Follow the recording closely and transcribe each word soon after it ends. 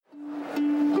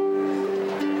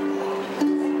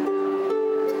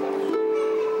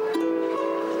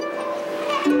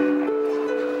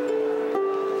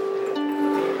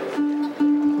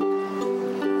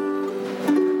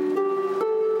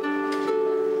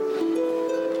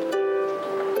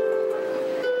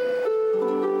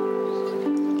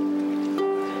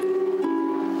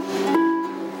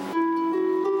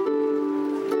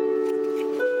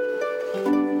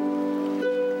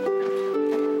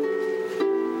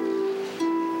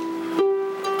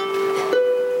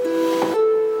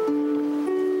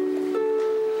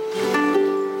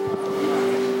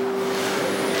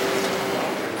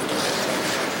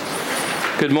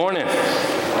Good morning.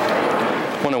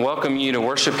 I want to welcome you to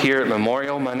worship here at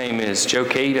Memorial. My name is Joe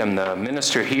Cade. I'm the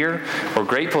minister here. We're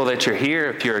grateful that you're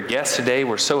here. If you're a guest today,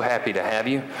 we're so happy to have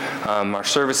you. Our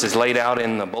service is laid out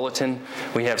in the bulletin.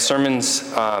 We have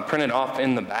sermons printed off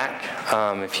in the back.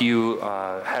 If you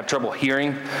have trouble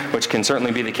hearing, which can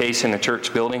certainly be the case in a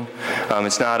church building,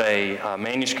 it's not a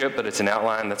manuscript, but it's an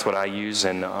outline. That's what I use,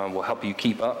 and will help you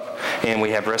keep up. And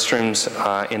we have restrooms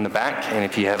in the back. And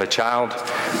if you have a child,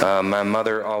 my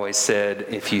mother always said,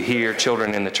 if you hear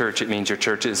children in the church, it means your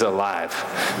church is alive.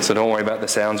 So don't worry about the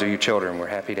sounds of your children. We're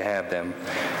happy to have them.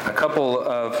 A couple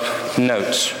of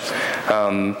notes.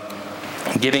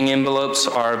 Giving envelopes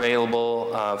are available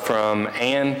from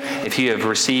Ann. If you have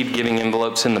received giving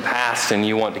envelopes in the past and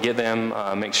you want to get them,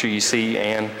 make sure you see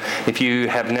Ann. If you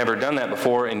have never done that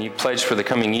before and you pledged for the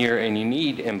coming year and you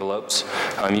need envelopes,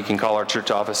 you can call our church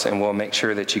office and we'll make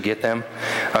sure that you get them.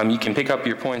 You can pick up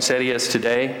your poinsettias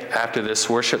today after this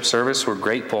worship service. We're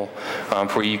grateful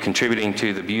for you contributing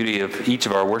to the beauty of each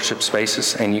of our worship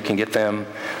spaces, and you can get them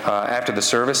after the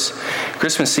service.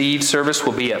 Christmas Eve service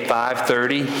will be at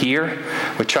 5:30 here.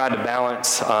 We tried to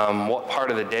balance what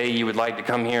part of the day you would like to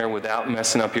come here without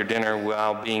messing up your dinner,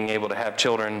 while being able to have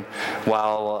children,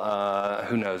 while,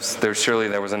 who knows, there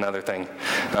was another thing.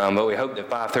 But we hope that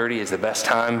 5:30 is the best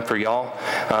time for y'all.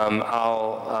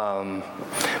 I'll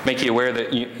make you aware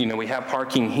that we have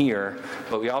parking here,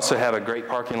 but we also have a great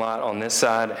parking lot on this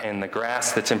side, and the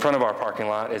grass that's in front of our parking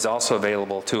lot is also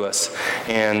available to us.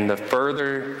 And the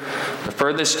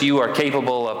furthest you are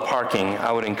capable of parking,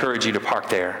 I would encourage you to park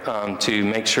there, to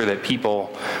make sure that people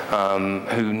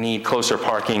who need closer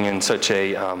parking in such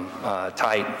a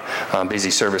tight,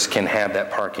 busy service can have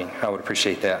that parking. I would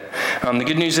appreciate that. The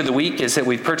good news of the week is that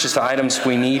we've purchased the items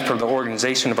we need for the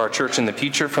organization of our church in the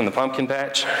future from the pumpkin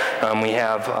patch. We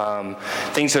have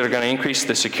things that are going to increase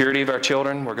the security of our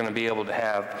children. We're going to be able to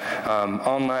have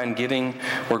online giving.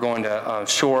 We're going to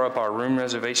shore up our room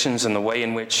reservations and the way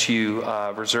in which you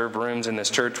reserve rooms in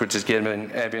this church, which is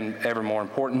getting ever more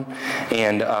important.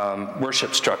 And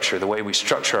worship structure, the way we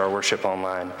structure our worship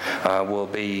online, will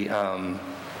be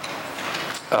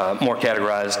more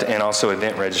categorized, and also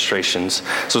event registrations.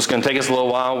 So it's going to take us a little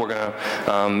while. We're going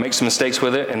to make some mistakes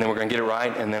with it, and then we're going to get it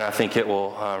right, and then I think it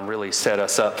will really set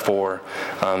us up for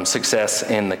success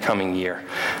in the coming year.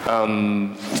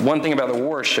 One thing about the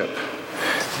worship,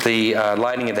 the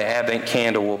lighting of the Advent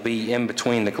candle will be in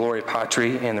between the Gloria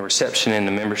Patri and the reception and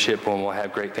the membership, when we'll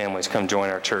have great families come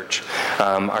join our church.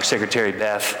 Our secretary,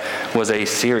 Beth, was a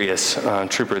serious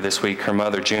trooper this week. Her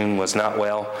mother, June, was not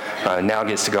well, now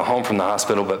gets to go home from the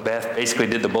hospital, but Beth basically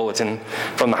did the bulletin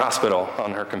from the hospital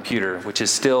on her computer, which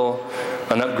is still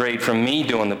an upgrade from me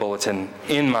doing the bulletin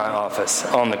in my office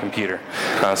on the computer.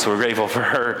 So we're grateful for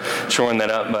her shoring that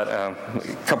up, but a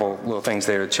couple little things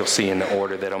there that you'll see in the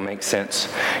order that'll make sense.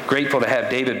 Grateful to have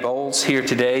David Bowles here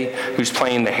today, who's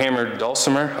playing the hammered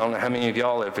dulcimer. I don't know how many of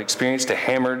y'all have experienced a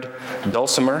hammered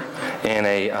dulcimer and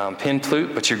a pin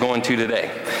flute, but you're going to today.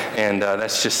 And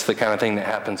that's just the kind of thing that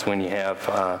happens when you have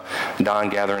Don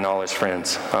gathering all his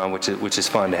friends, which is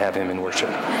fun to have him in worship.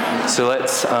 So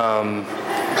that's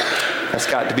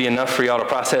got to be enough for y'all to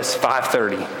process.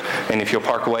 5:30, and if you'll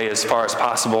park away as far as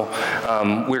possible.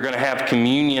 We're going to have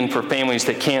communion for families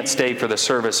that can't stay for the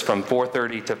service from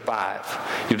 4:30 to 5.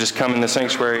 You'll just come in the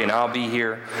sanctuary, and I'll be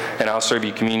here, and I'll serve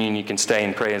you communion. You can stay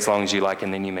and pray as long as you like,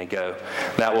 and then you may go.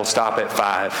 That will stop at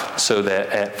 5, so that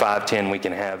at 5:10 we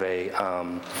can have a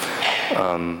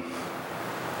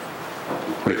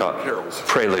what do you call it? Carols.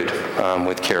 Prelude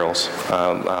with carols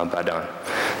by Don.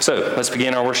 So let's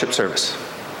begin our worship service.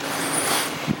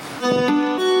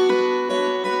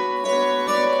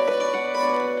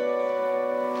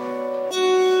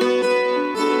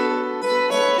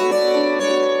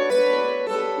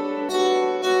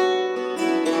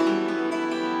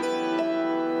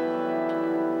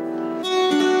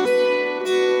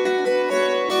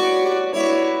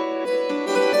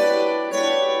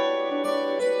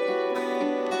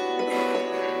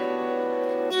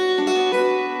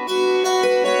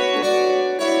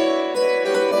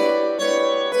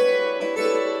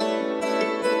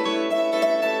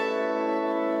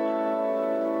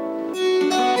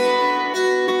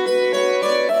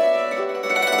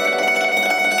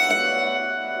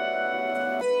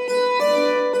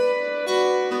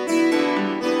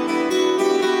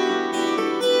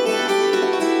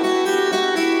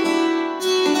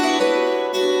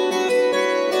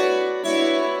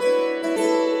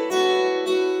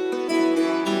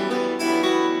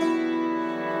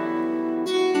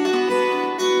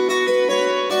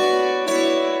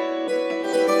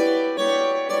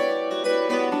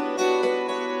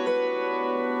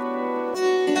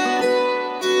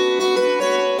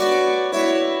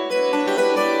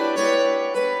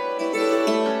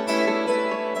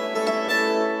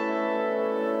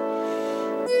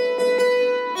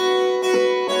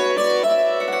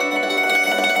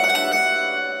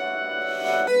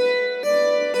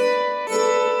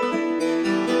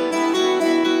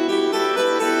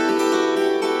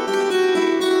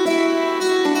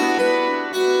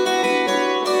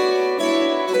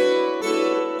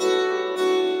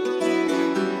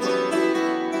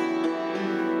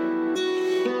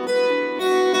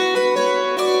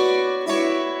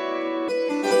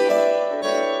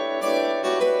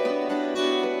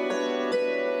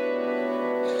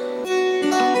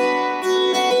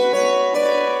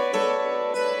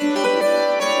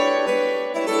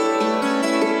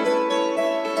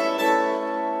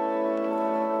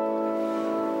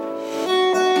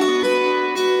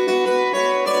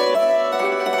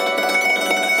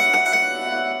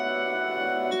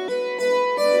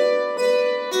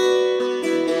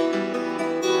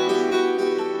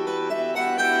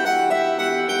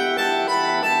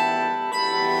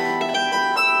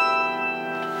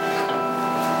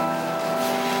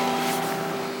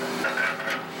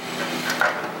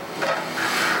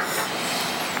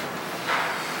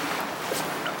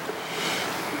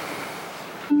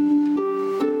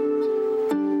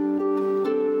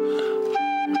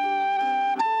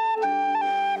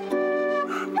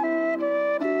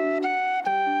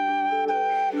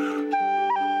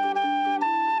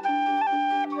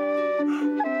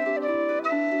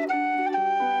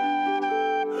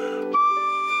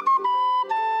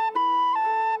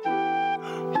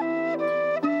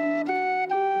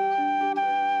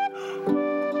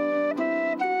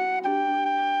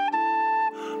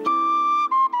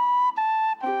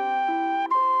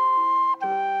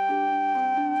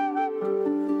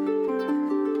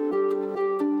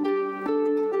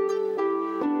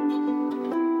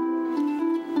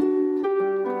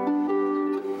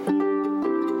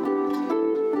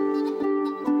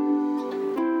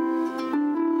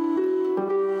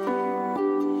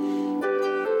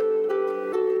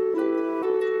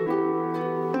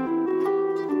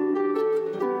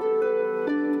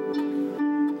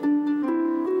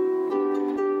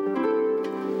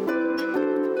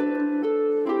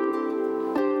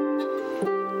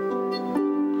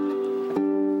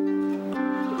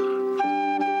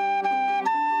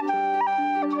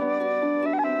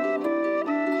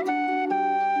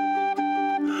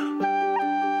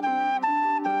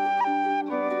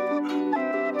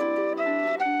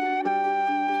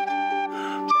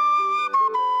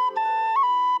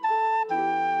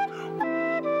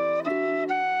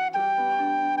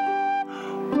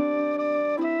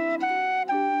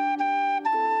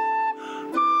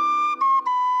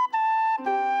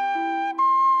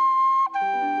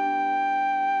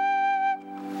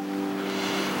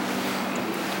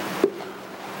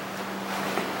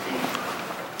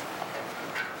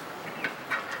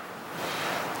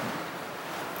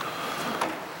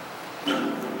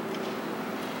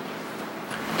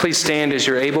 Please stand as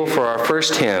you're able for our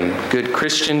first hymn, Good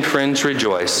Christian Friends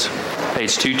Rejoice,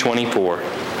 page 224.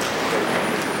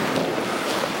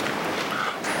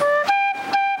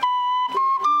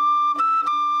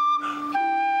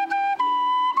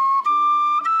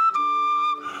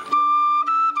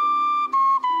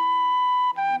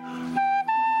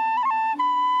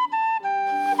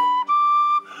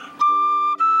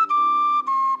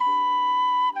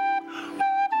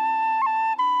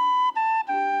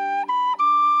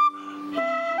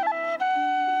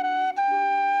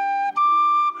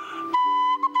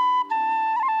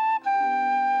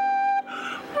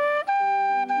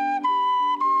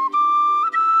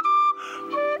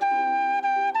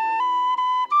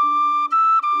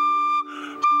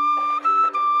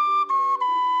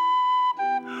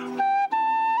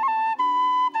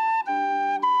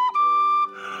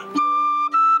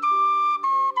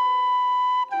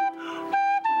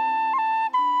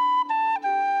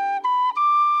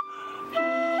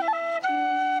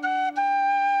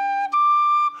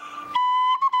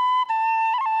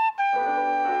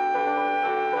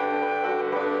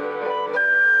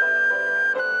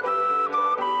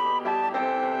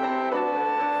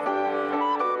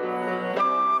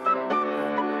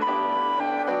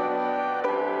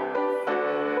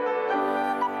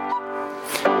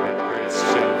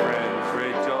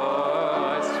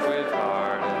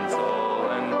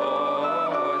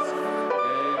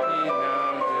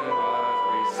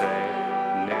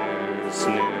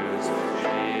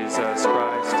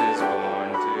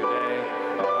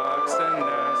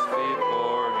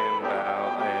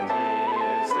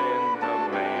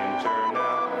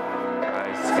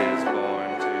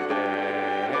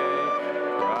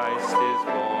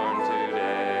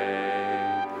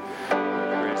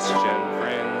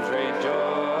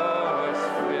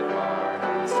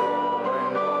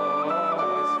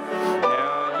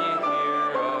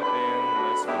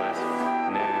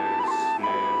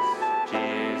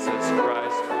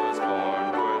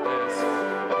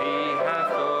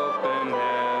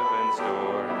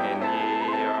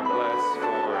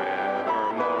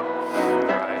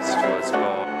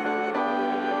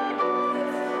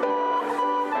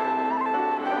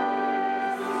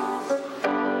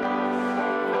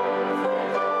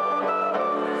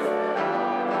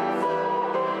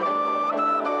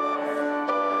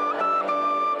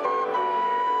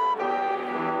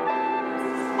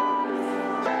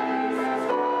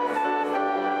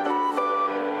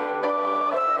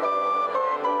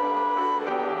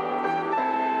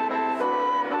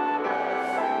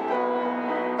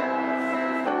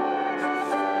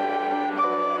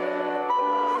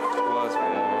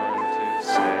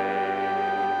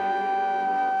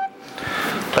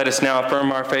 Let us now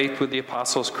affirm our faith with the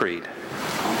Apostles' Creed.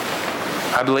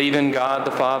 I believe in God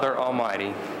the Father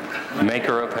Almighty,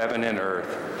 maker of heaven and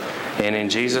earth, and in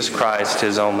Jesus Christ,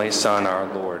 his only Son, our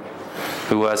Lord,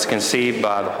 who was conceived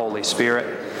by the Holy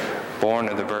Spirit, born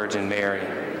of the Virgin Mary,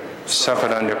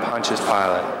 suffered under Pontius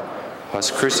Pilate,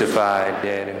 was crucified,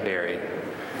 dead, and buried.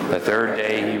 The third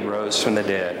day he rose from the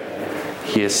dead.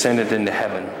 He ascended into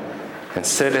heaven, and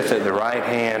sitteth at the right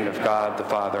hand of God the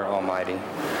Father Almighty.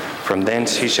 From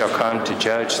thence he shall come to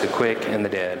judge the quick and the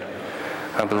dead.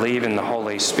 I believe in the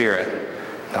Holy Spirit,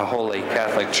 the Holy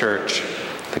Catholic Church,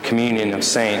 the communion of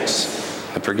saints,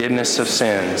 the forgiveness of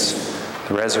sins,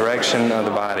 the resurrection of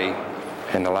the body,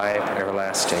 and the life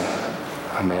everlasting.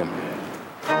 Amen.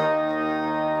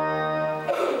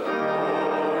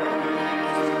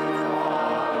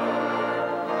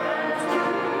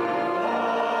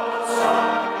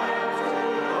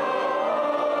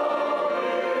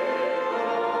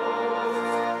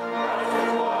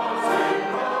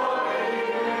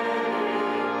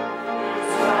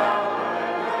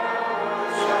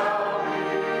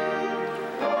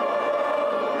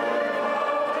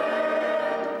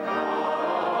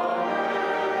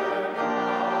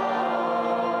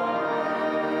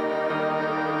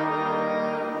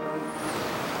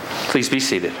 Please be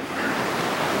seated.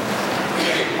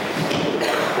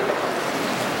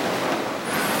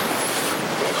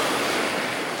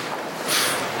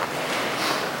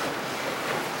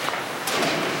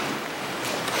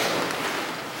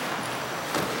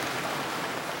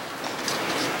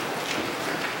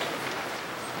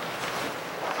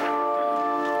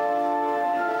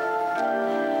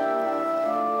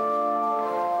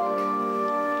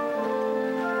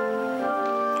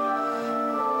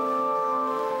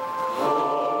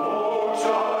 Oh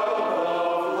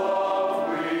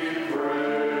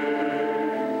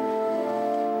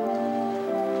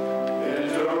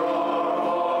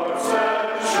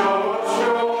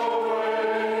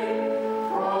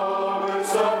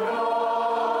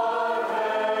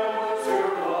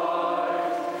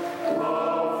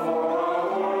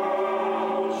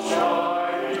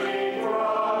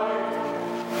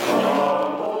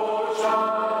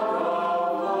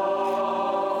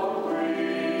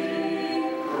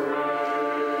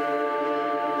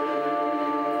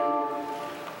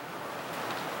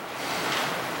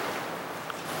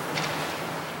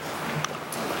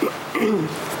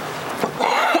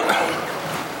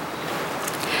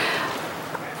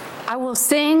I will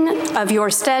sing of your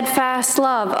steadfast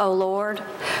love, O Lord,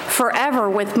 forever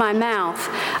with my mouth.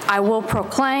 I will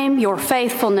proclaim your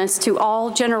faithfulness to all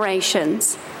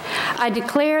generations. I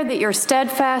declare that your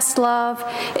steadfast love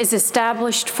is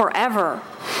established forever.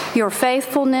 Your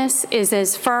faithfulness is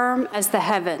as firm as the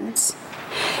heavens.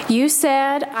 You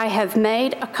said, I have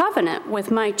made a covenant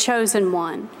with my chosen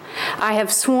one. I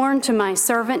have sworn to my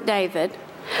servant David,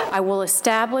 I will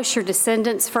establish your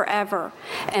descendants forever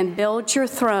and build your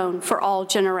throne for all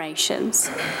generations.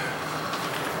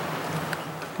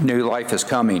 New life is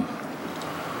coming.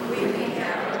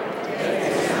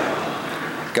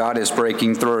 God is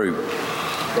breaking through.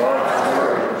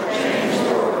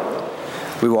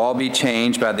 We will all be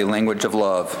changed by the language of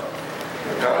love.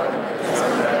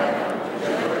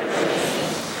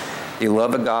 The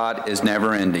love of God is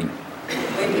never ending.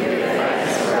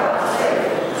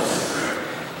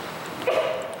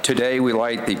 Today we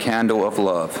light the candle of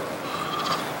love.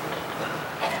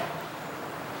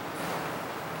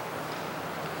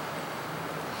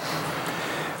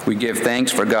 We give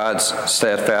thanks for God's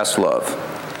steadfast love.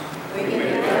 We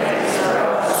give thanks for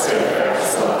God's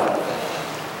steadfast love.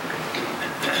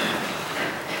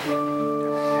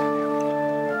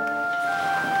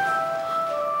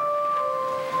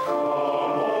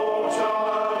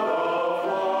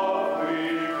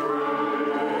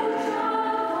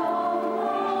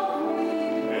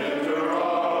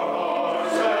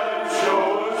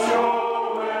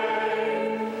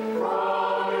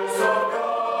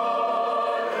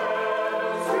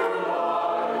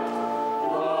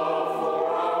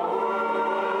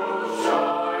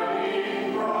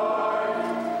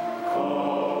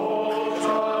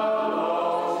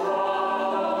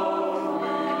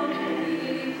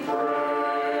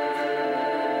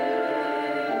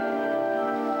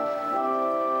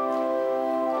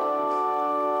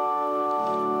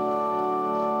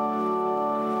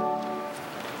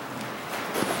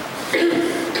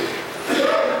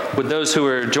 Would those who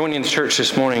are joining the church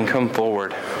this morning come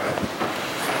forward?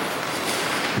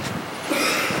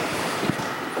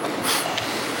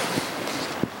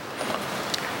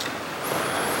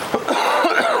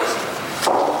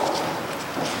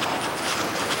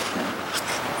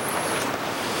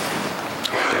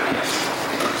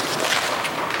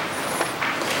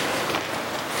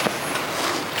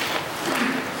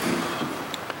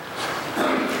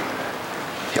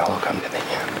 Y'all will come to the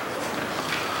end.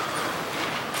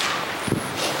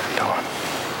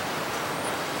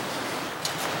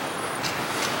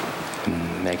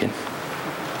 Megan?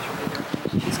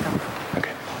 She's coming.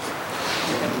 Okay.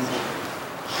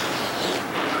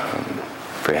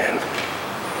 Fred.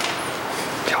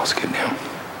 Y'all's good now.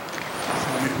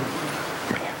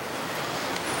 Bring it.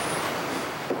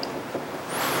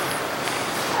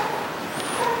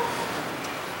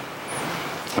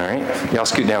 All right. Y'all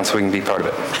scoot down so we can be part of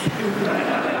it.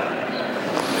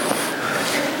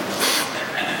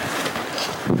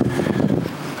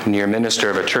 When you're a minister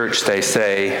of a church, they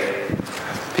say,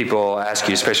 people ask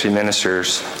you, especially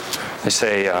ministers, they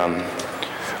say,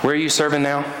 where are you serving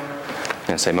now?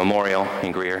 And I say, Memorial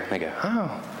in Greer. They go,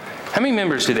 oh, how many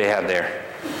members do they have there?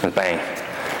 And bang.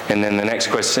 And then the next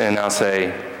question, I'll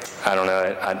say, I don't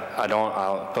know.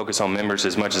 I'll focus on members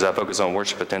as much as I focus on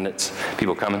worship attendance,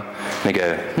 people coming. And they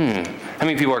go, how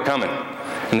many people are coming?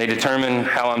 And they determine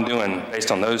how I'm doing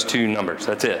based on those two numbers.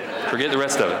 That's it. Forget the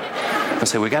rest of it. I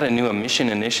say, we got a new mission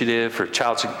initiative for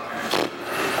child.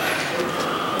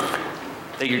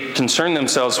 They concern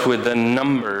themselves with the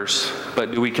numbers,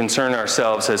 but do we concern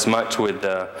ourselves as much with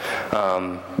the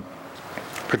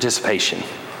participation?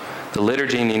 The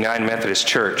liturgy in the United Methodist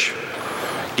Church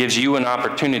gives you an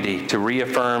opportunity to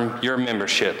reaffirm your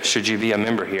membership, should you be a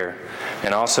member here,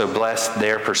 and also bless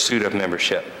their pursuit of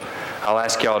membership. I'll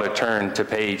ask y'all to turn to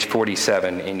page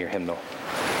 47 in your hymnal.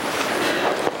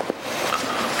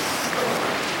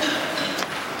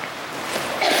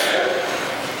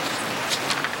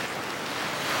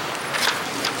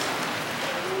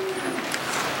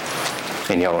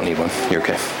 And y'all don't need one. You're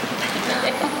okay.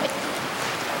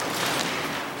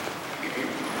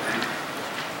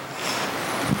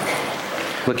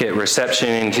 Look at reception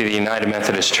into the United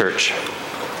Methodist Church.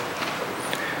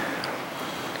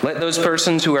 Let those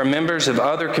persons who are members of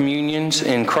other communions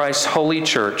in Christ's holy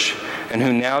church and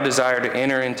who now desire to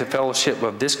enter into fellowship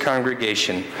of this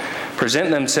congregation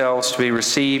present themselves to be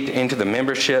received into the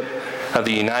membership of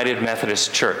the United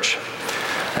Methodist Church.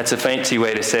 That's a fancy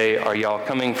way to say, are y'all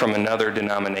coming from another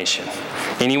denomination?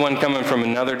 Anyone coming from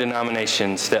another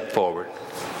denomination, step forward.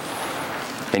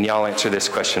 And y'all answer this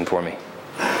question for me.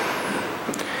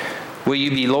 Will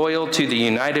you be loyal to the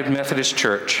United Methodist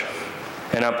Church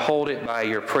and uphold it by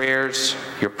your prayers,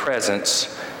 your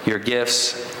presence, your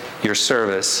gifts, your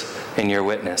service, and your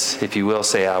witness? If you will,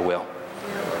 say, I will.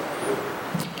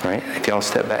 All right, if y'all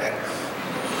step back.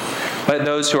 Let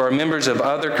those who are members of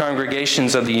other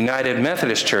congregations of the United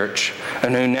Methodist Church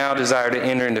and who now desire to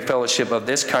enter into fellowship of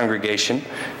this congregation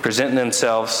present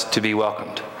themselves to be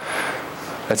welcomed.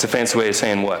 That's a fancy way of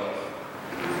saying what?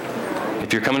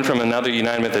 If you're coming from another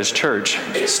United Methodist Church,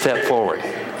 step forward.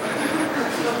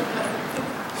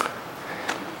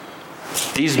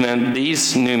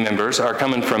 These new members are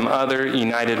coming from other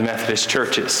United Methodist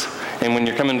churches. And when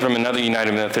you're coming from another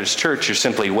United Methodist church, you're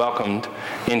simply welcomed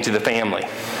into the family.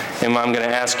 And I'm going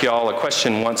to ask y'all a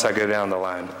question once I go down the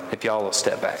line, if y'all will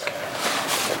step back.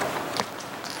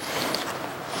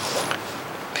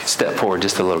 Step forward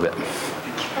just a little bit,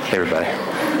 everybody.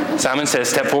 Simon says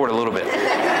step forward a little bit.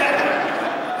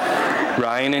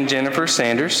 Ryan and Jennifer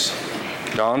Sanders,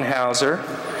 Dawn Hauser,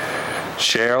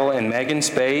 Cheryl and Megan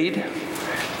Spade,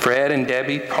 Fred and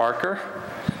Debbie Parker,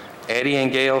 Eddie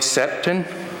and Gail Septon,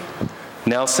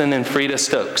 Nelson and Frida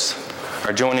Stokes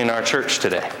are joining our church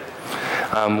today.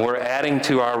 We're adding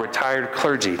to our retired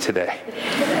clergy today.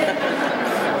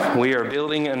 We are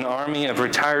building an army of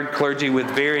retired clergy with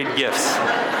varied gifts.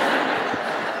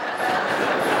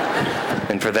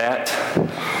 And for that,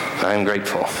 I'm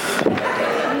grateful.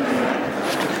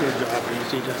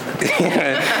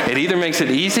 It either makes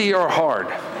it easy or hard,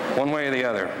 one way or the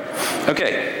other.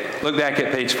 Okay, look back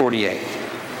at page 48.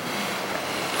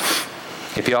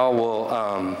 If y'all will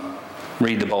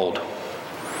read the bold.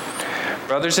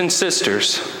 Brothers and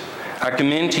sisters, I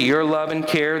commend to your love and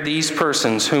care these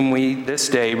persons whom we this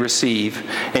day receive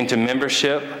into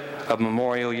membership of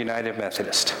Memorial United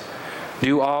Methodist.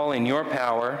 Do all in your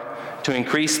power to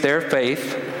increase their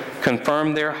faith,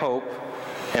 confirm their hope,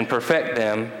 and perfect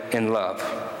them in love.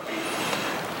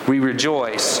 We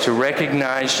rejoice to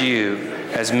recognize you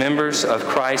as members of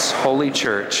Christ's holy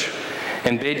church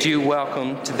and bid you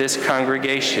welcome to this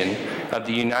congregation of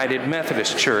the United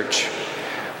Methodist Church.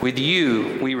 With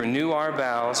you, we renew our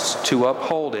vows to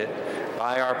uphold it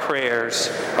by our prayers,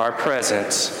 our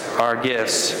presence, our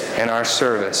gifts, and our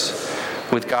service.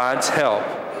 With God's help,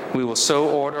 we will so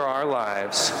order our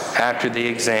lives after the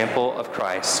example of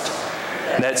Christ,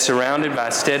 that surrounded by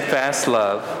steadfast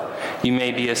love, you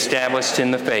may be established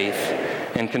in the faith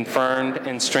and confirmed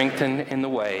and strengthened in the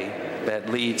way that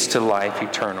leads to life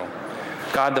eternal.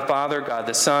 God the Father, God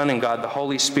the Son, and God the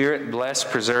Holy Spirit bless,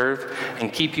 preserve,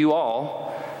 and keep you all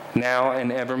now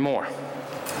and evermore.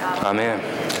 Amen.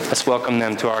 Let's welcome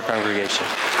them to our congregation.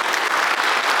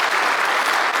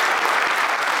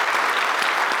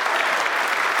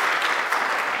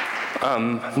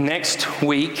 Next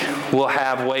week, we'll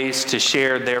have ways to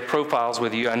share their profiles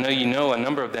with you. I know you know a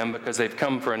number of them because they've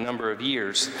come for a number of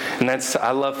years. And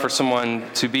I love for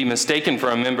someone to be mistaken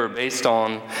for a member based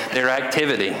on their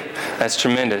activity. That's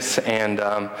tremendous. And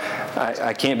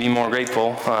I can't be more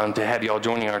grateful to have y'all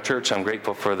joining our church. I'm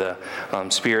grateful for the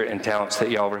spirit and talents that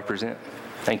y'all represent.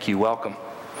 Thank you. Welcome.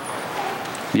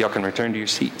 Y'all can return to your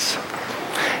seats.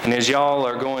 And as y'all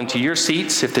are going to your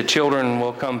seats, if the children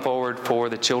will come forward for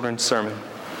the children's sermon.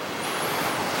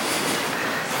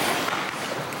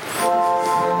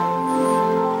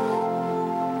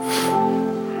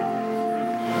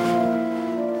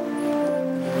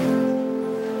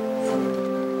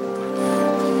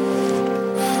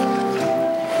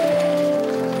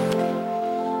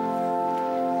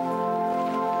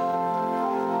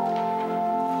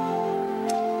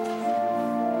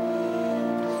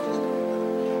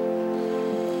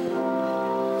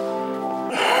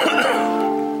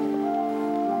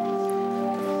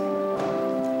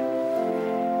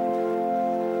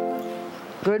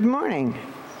 Good morning.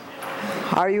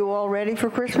 Are you all ready for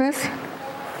Christmas?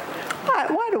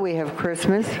 Why do we have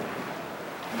Christmas?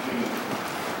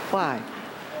 Why?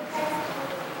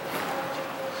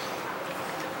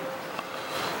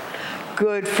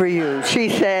 Good for you. She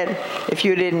said, if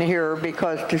you didn't hear her,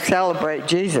 because to celebrate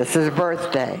Jesus'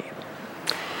 birthday.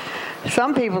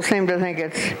 Some people seem to think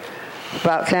it's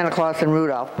about Santa Claus and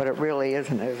Rudolph, but it really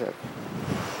isn't, is it?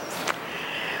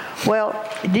 Well,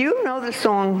 do you know the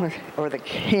song, or the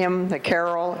hymn, the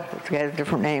carol, it has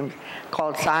different names,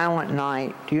 called Silent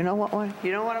Night? Do you know what one?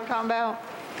 You know what I'm talking about?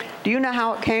 Do you know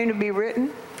how it came to be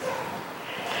written?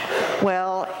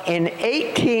 Well, in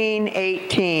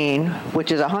 1818,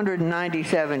 which is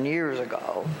 197 years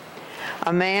ago,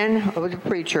 a man who was a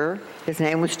preacher, his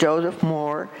name was Joseph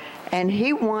Moore, and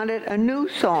he wanted a new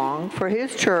song for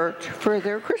his church for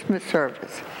their Christmas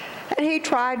service. And he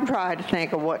tried to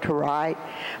think of what to write,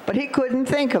 but he couldn't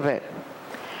think of it.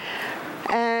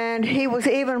 And he was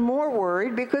even more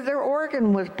worried because their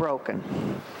organ was broken.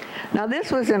 Now,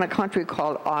 this was in a country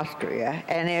called Austria,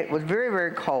 and it was very,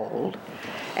 very cold,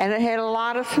 and it had a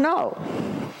lot of snow.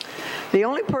 The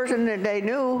only person that they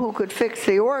knew who could fix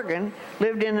the organ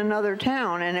lived in another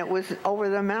town, and it was over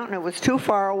the mountain. It was too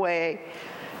far away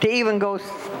to even go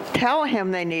tell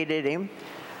him they needed him,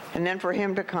 and then for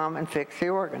him to come and fix the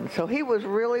organ. So he was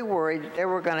really worried that they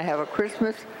were going to have a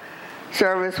Christmas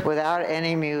service without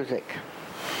any music.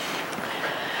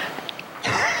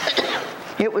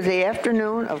 It was the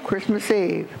afternoon of Christmas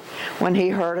Eve when he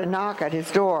heard a knock at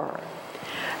his door.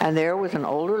 And there was an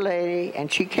older lady,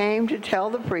 and she came to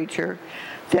tell the preacher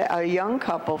that a young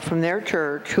couple from their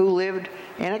church who lived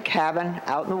in a cabin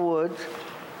out in the woods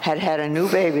had had a new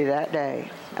baby that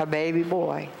day, a baby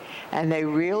boy. And they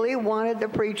really wanted the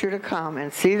preacher to come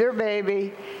and see their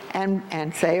baby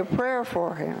and say a prayer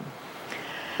for him.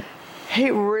 He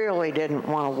really didn't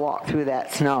want to walk through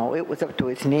that snow. It was up to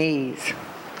his knees.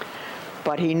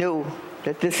 But he knew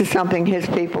that this is something his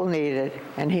people needed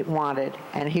and he wanted,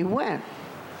 and he went.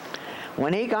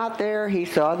 When he got there, he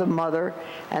saw the mother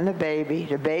and the baby.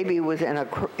 The baby was in a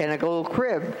little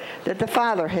crib that the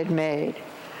father had made.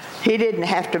 He didn't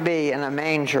have to be in a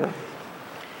manger.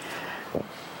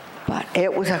 But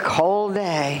it was a cold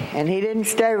day, and he didn't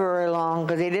stay very long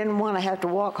because he didn't want to have to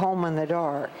walk home in the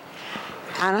dark.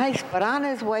 But on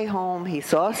his way home, he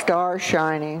saw stars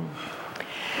shining,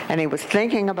 and he was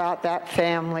thinking about that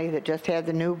family that just had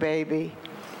the new baby.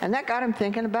 And that got him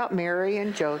thinking about Mary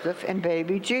and Joseph and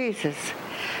baby Jesus.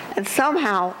 And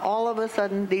somehow, all of a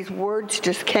sudden, these words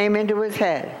just came into his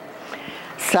head.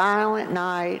 Silent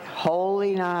night,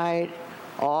 holy night,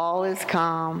 all is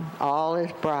calm, all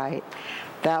is bright.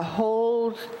 That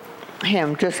whole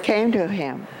hymn just came to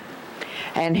him.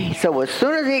 And so as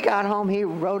soon as he got home, he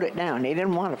wrote it down. He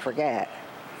didn't want to forget.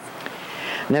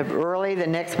 And early the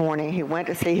next morning, he went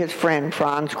to see his friend,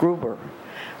 Franz Gruber.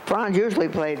 Franz usually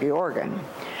played the organ,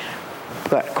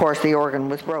 but of course the organ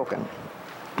was broken.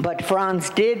 But Franz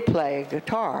did play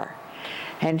guitar.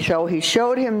 And so he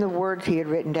showed him the words he had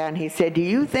written down. He said, do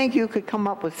you think you could come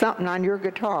up with something on your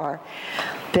guitar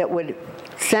that would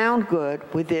sound good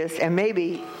with this, and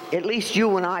maybe at least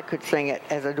you and I could sing it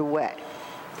as a duet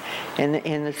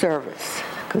in the service,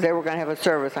 because they were going to have a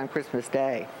service on Christmas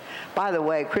Day. By the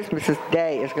way, Christmas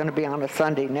Day is going to be on a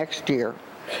Sunday next year.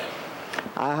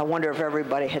 I wonder if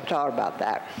everybody had thought about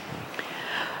that.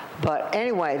 But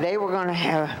anyway, they were going to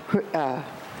have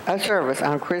a service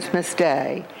on Christmas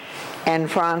Day, and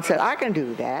Franz said, I can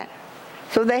do that.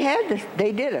 So they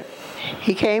did it.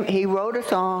 He wrote a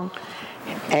song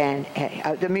and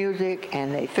the music,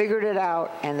 and they figured it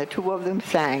out, and the two of them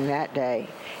sang that day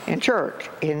in church,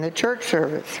 in the church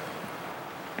service.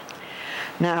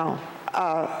 Now,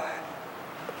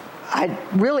 I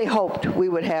really hoped we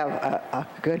would have a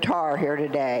guitar here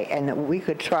today and that we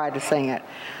could try to sing it.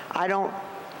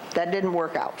 That didn't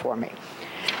work out for me.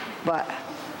 But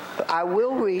I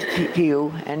will read to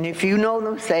you, and if you know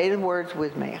them, say the words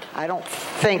with me. I don't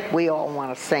think we all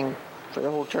want to sing for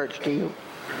the whole church, do you?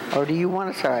 Or do you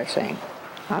want to start sing?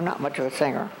 I'm not much of a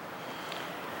singer.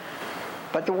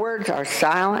 But the words are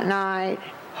silent night,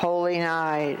 holy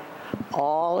night,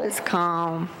 all is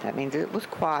calm. That means it was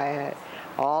quiet.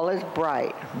 All is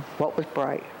bright. What was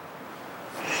bright?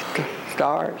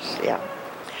 Stars, yeah.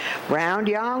 Round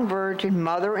young virgin,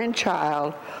 mother and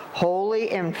child, holy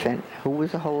infant. Who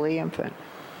was the holy infant?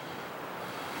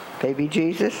 Baby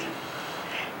Jesus.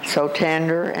 So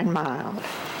tender and mild.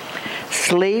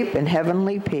 Sleep in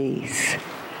heavenly peace.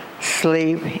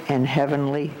 Sleep in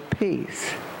heavenly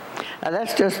peace. Now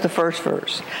that's just the first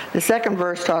verse. The second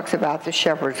verse talks about the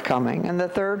shepherds coming, and the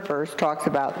third verse talks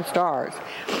about the stars.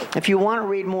 If you want to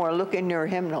read more, look in your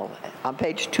hymnal on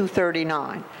page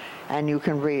 239, and you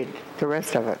can read the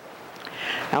rest of it.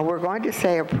 Now we're going to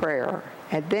say a prayer,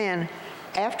 and then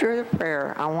after the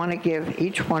prayer, I want to give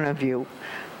each one of you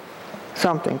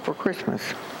something for Christmas.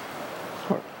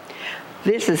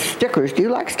 This is stickers. Do you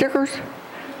like stickers?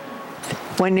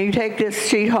 When you take this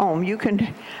sheet home, you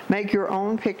can make your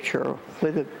own picture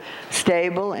with a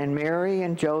stable and Mary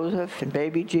and Joseph and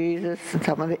baby Jesus and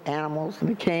some of the animals and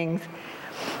the kings.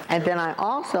 And then I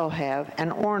also have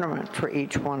an ornament for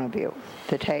each one of you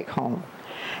to take home.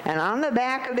 And on the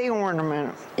back of the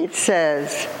ornament, it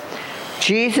says,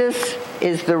 Jesus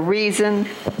is the reason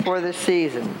for the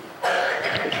season.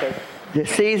 The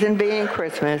season being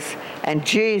Christmas, and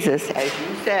Jesus, as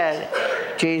you said,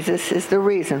 Jesus is the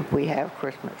reason we have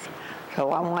Christmas.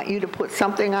 So I want you to put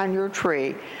something on your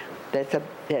tree that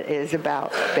is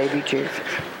about baby Jesus.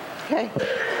 Okay?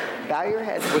 Bow your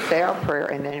heads. We'll say our prayer,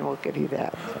 and then we'll give you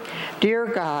that. Dear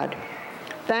God,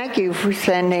 thank you for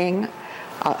sending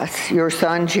us your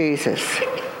Son, Jesus,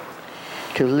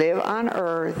 to live on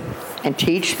earth and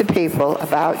teach the people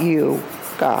about you,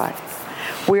 God.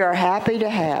 We are happy to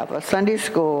have a Sunday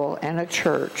school and a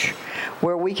church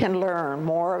where we can learn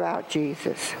more about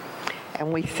Jesus.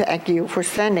 And we thank you for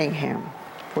sending him,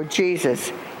 for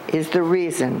Jesus is the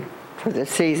reason for the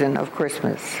season of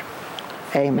Christmas.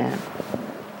 Amen.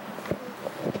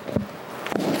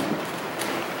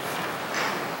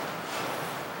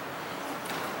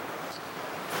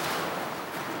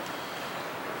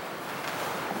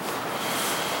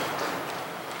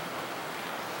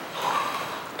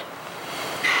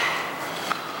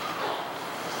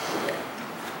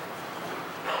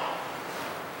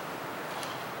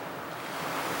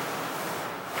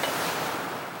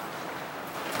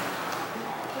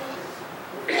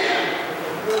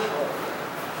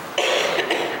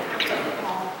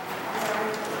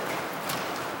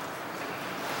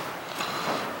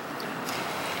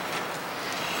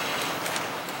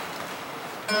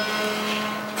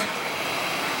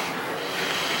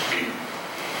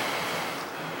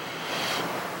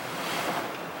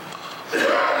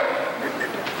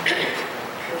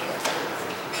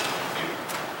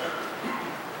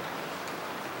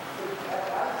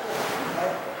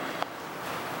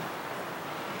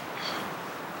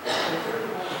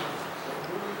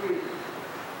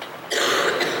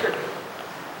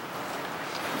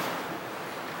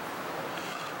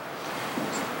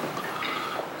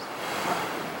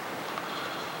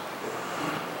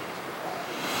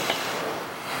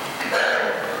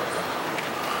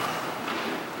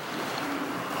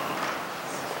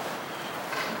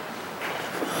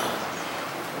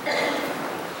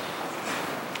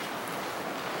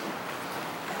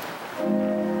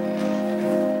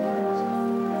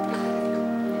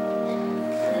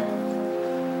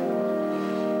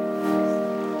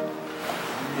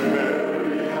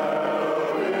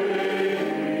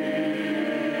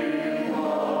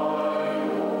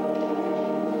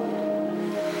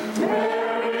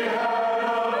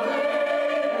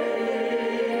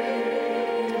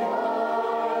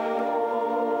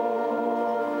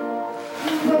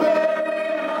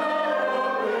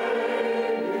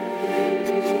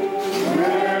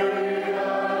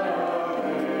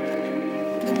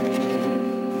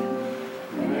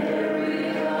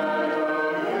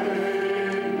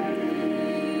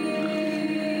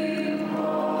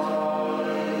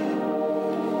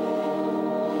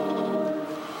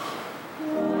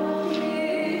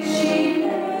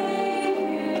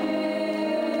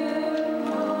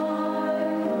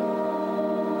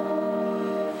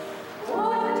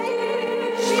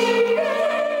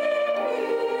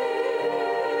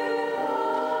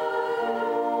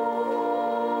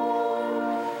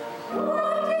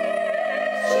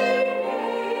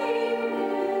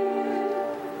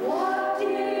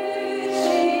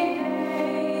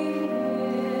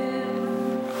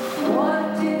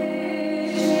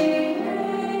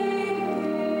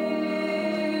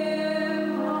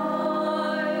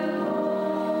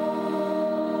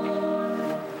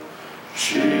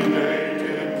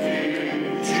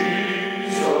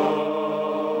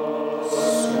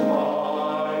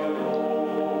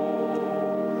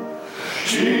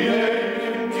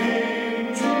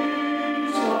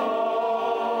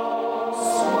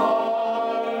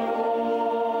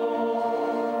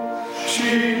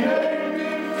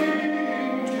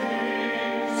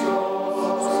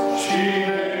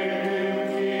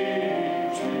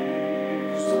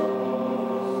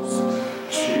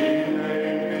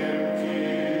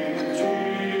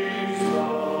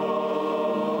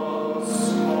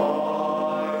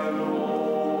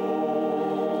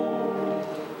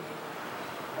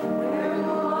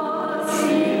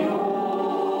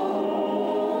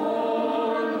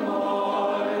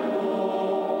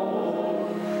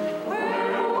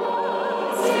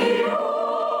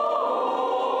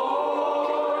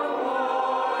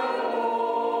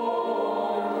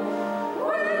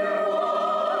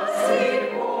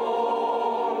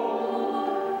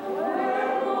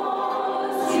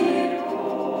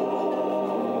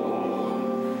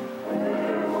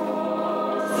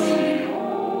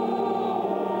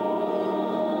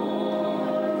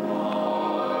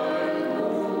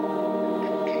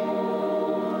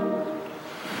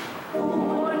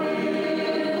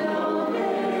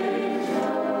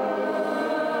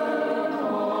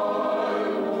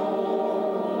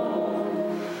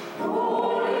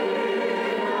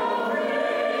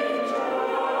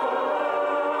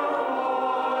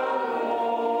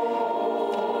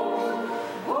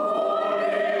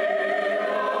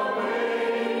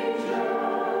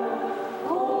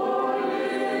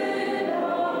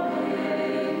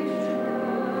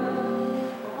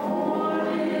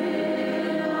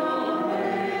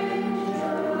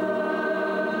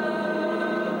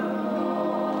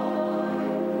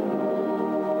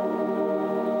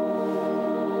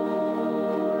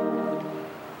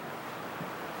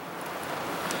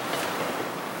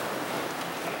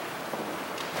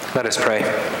 Let us pray.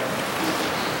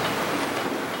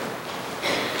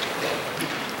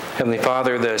 Heavenly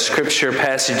Father, the scripture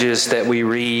passages that we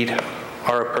read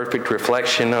are a perfect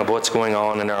reflection of what's going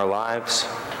on in our lives.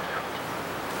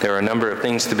 There are a number of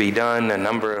things to be done, a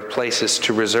number of places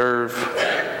to reserve,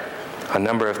 a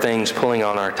number of things pulling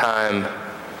on our time,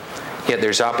 yet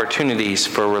there's opportunities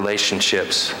for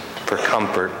relationships, for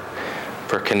comfort,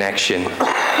 for connection.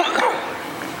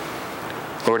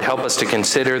 Lord, help us to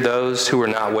consider those who are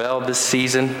not well this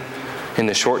season, in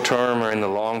the short term or in the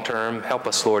long term. Help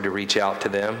us, Lord, to reach out to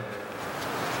them.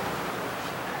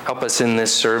 Help us in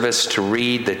this service to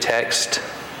read the text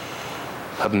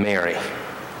of Mary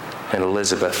and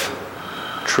Elizabeth,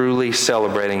 truly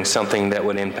celebrating something that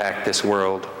would impact this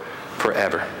world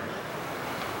forever.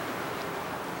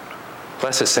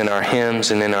 Bless us in our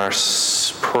hymns and in our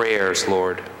prayers,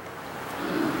 Lord,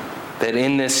 that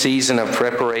in this season of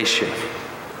preparation,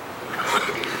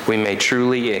 we may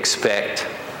truly expect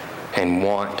and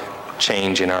want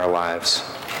change in our lives.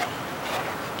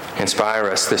 Inspire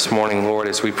us this morning, Lord,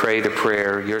 as we pray the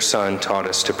prayer your Son taught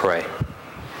us to pray.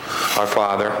 Our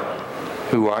Father,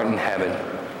 who art in heaven,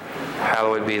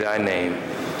 hallowed be thy name.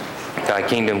 Thy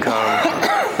kingdom come,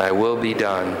 thy will be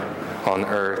done on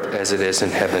earth as it is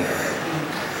in heaven.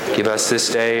 Give us this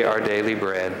day our daily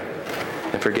bread,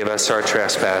 and forgive us our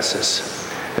trespasses,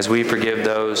 as we forgive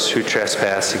those who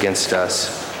trespass against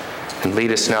us. And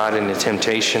lead us not into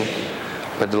temptation,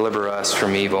 but deliver us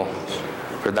from evil.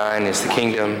 For thine is the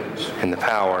kingdom, and the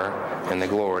power, and the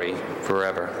glory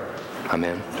forever.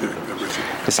 Amen.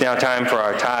 It's now time for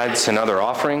our tithes and other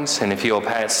offerings, and if you'll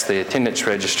pass the attendance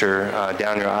register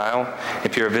down your aisle.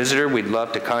 If you're a visitor, we'd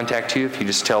love to contact you if you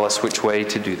just tell us which way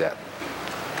to do that.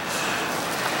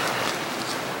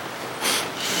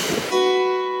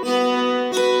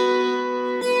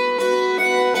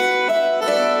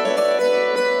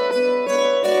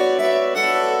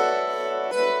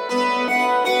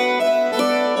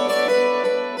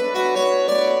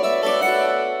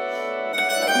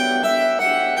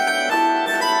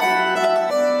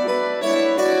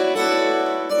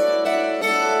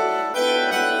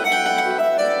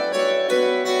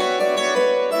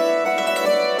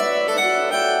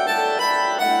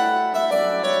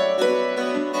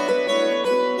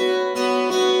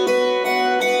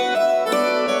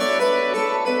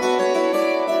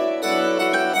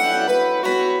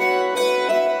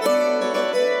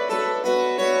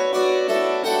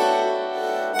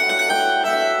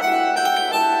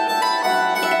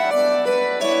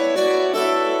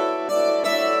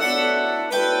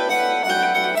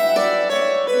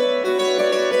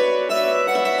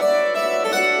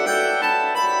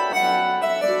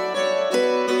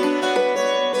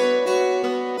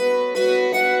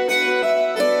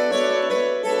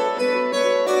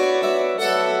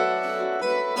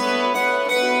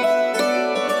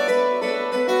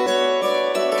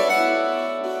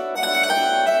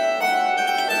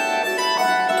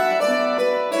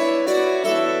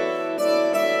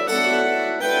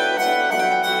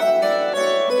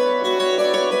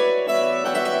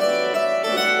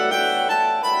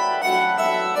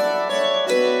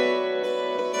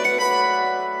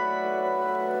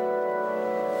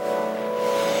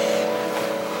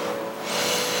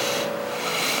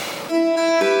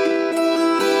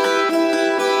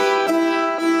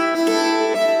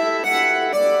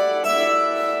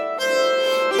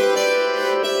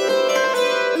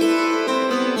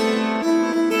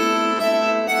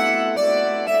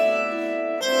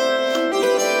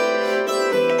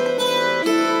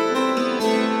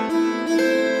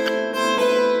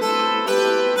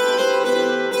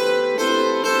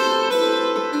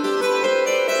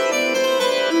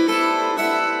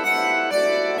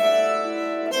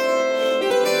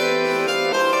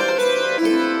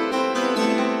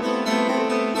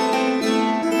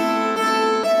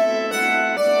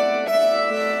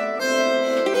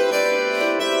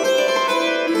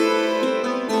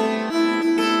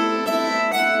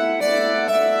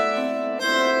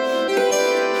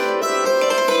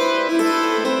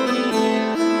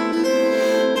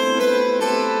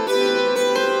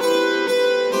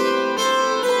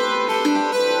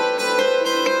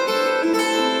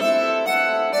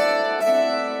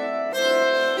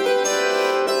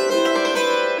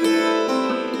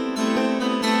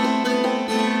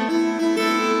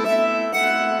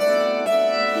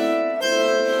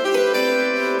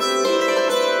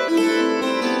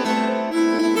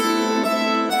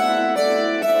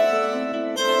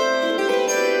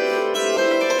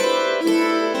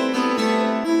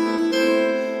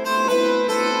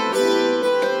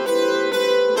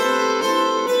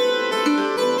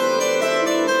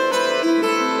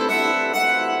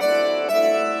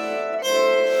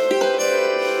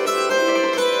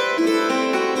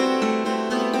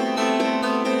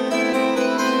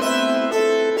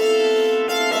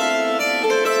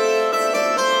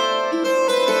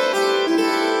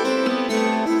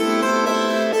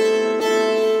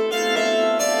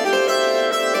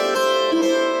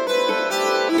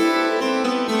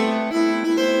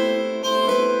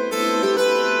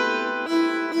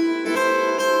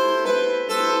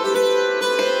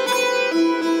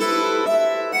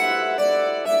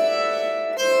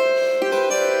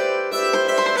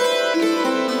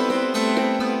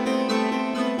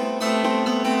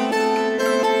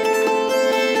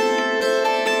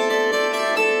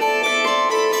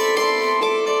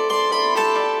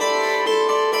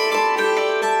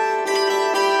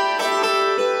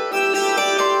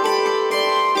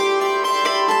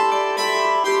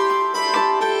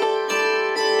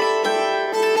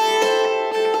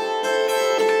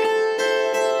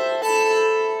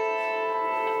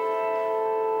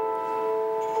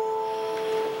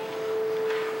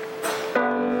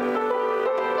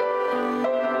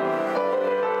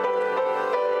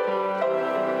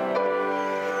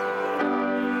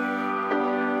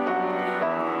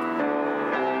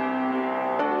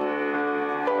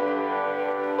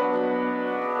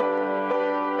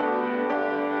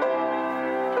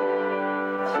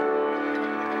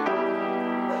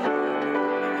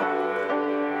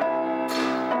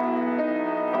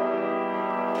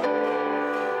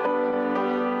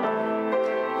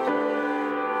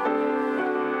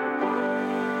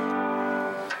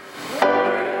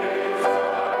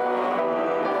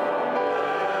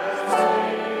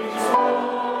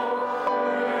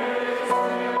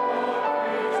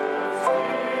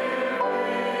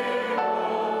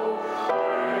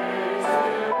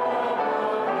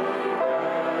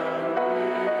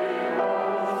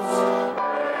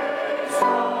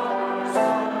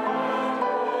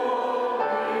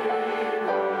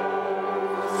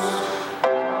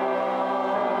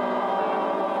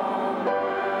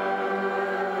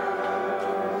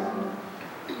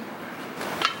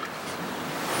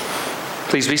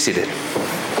 Please be seated.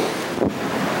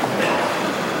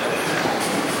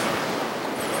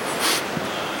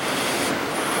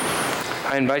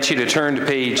 I invite you to turn to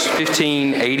page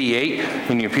 1588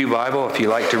 in your Pew Bible if you'd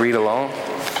like to read along.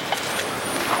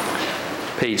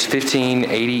 Page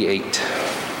 1588.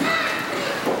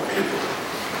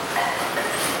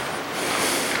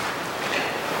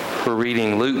 We're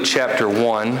reading Luke chapter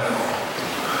 1,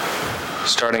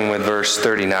 starting with verse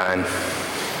 39.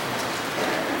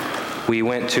 We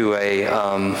went to a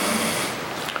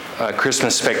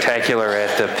Christmas spectacular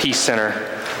at the Peace Center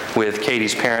with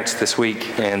Katie's parents this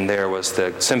week, and there was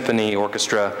the symphony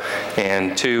orchestra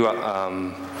and two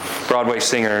Broadway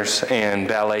singers and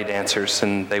ballet dancers,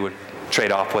 and they would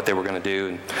trade off what they were going to do,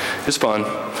 and it was fun.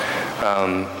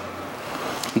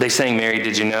 They sang "Mary,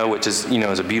 Did You Know," which is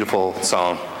a beautiful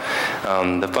song.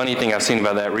 The funny thing I've seen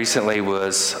about that recently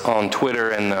was on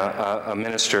Twitter, and a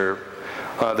minister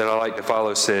that I like to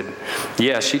follow said,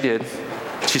 "Yeah, she did.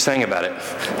 She sang about it."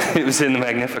 It was in the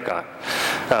Magnificat.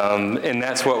 And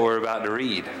that's what we're about to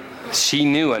read. She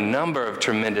knew a number of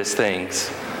tremendous things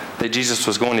that Jesus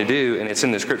was going to do, and it's in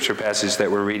the scripture passage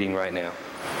that we're reading right now.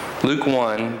 Luke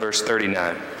 1, verse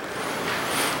 39.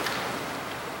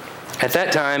 At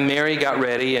that time, Mary got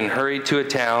ready and hurried to a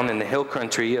town in the hill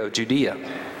country of Judea,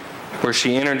 where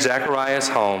she entered Zechariah's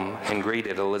home and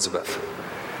greeted Elizabeth.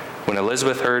 When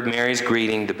Elizabeth heard Mary's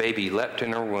greeting, the baby leapt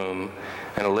in her womb,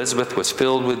 and Elizabeth was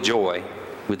filled with joy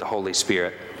with the Holy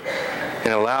Spirit.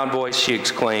 In a loud voice she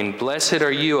exclaimed, "Blessed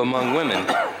are you among women,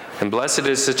 and blessed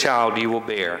is the child you will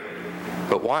bear.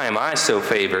 But why am I so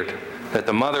favored that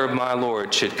the mother of my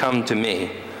Lord should come to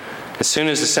me? As soon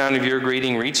as the sound of your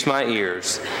greeting reached my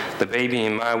ears, the baby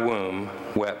in my womb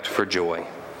wept for joy."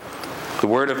 The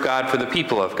word of God for the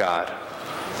people of God.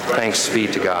 Thanks be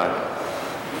to God.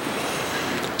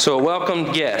 So a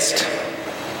welcomed guest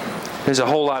is a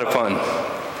whole lot of fun.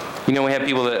 We have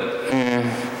people that,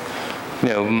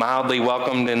 mildly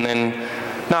welcomed and then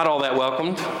not all that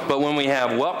welcomed. But when we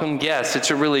have welcome guests, it's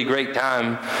a really great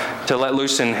time to let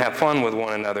loose and have fun with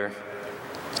one another.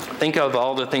 Think of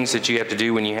all the things that you have to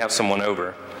do when you have someone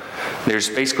over. There's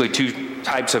basically two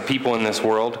types of people in this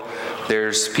world.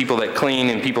 There's people that clean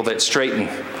and people that straighten.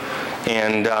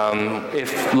 And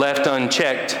if left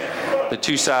unchecked, the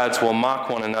two sides will mock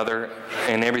one another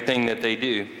in everything that they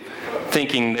do,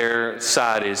 thinking their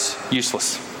side is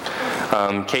useless.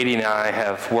 Katie and I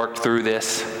have worked through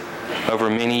this over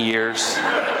many years,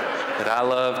 that I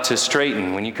love to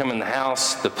straighten. When you come in the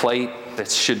house, the plate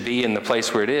that should be in the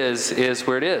place where it is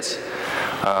where it is.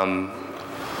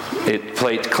 It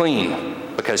played clean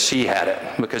because she had it,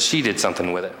 because she did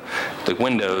something with it. The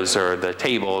windows or the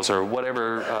tables or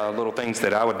whatever little things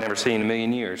that I would never see in a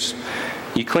million years.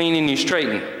 You clean and you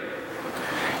straighten.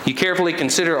 You carefully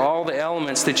consider all the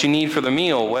elements that you need for the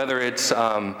meal, whether it's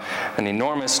an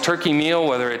enormous turkey meal,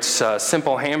 whether it's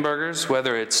simple hamburgers,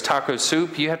 whether it's taco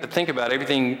soup. You have to think about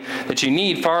everything that you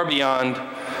need far beyond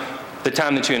the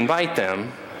time that you invite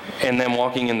them and them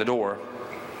walking in the door.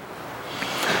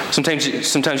 Sometimes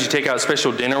you take out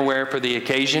special dinnerware for the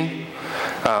occasion.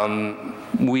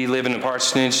 We live in a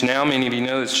parsonage now. Many of you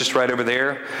know it's just right over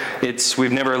there.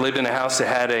 We've never lived in a house that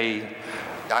had a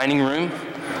dining room.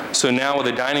 So now with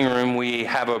a dining room, we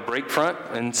have a break front,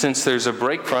 and since there's a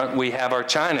break front, we have our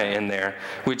china in there,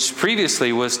 which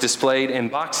previously was displayed in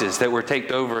boxes that were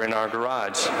taped over in our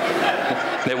garage,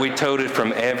 that we toted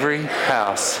from every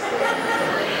house,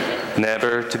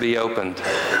 never to be opened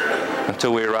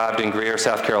until we arrived in Greer,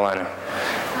 South Carolina.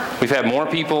 We've had more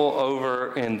people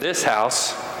over in this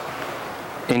house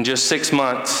in just 6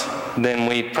 months than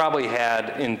we probably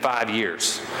had in 5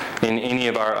 years in any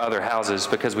of our other houses,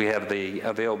 because we have the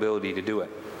availability to do it.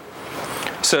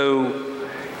 So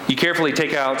you carefully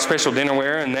take out special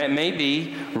dinnerware, and that may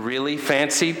be really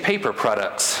fancy paper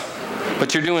products.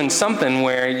 But you're doing something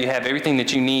where you have everything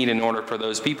that you need in order for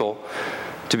those people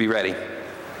to be ready.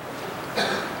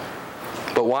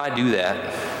 But why do that?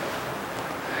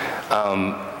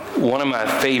 One of my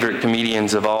favorite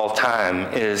comedians of all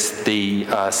time is the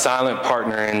silent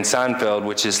partner in Seinfeld,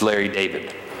 which is Larry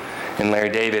David. And Larry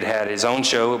David had his own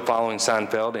show following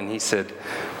Seinfeld, and he said,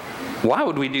 "Why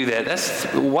would we do that?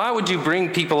 Why would you bring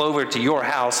people over to your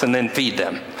house and then feed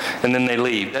them, and then they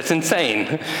leave? That's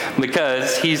insane,"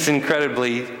 because he's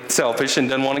incredibly selfish and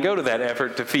doesn't want to go to that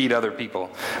effort to feed other people,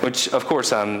 which, of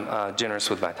course, I'm generous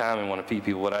with my time and want to feed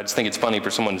people, but I just think it's funny for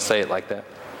someone to say it like that.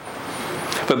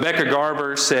 But Becca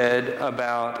Garber said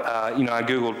about, I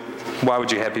Googled, why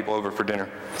would you have people over for dinner?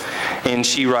 And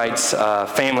she writes a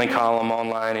family column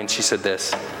online, and she said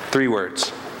this, 3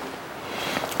 words: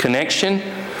 connection,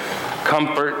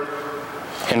 comfort,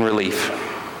 and relief.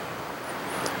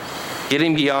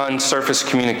 Getting beyond surface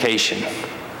communication.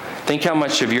 Think how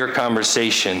much of your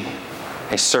conversation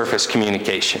is surface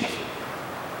communication.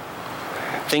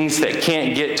 Things that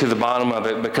can't get to the bottom of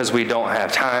it because we don't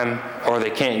have time, or they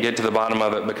can't get to the bottom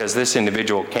of it because this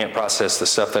individual can't process the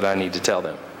stuff that I need to tell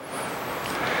them.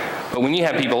 But when you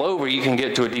have people over, you can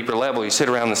get to a deeper level. You sit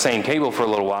around the same table for a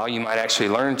little while, you might actually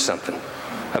learn something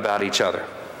about each other.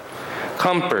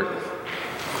 Comfort.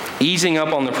 Easing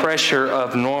up on the pressure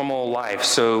of normal life.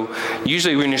 So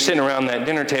usually when you're sitting around that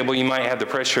dinner table, you might have the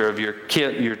pressure of your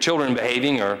children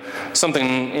behaving, or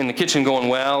something in the kitchen going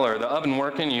well, or the oven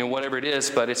working, whatever it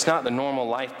is, but it's not the normal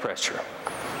life pressure.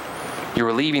 You're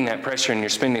relieving that pressure and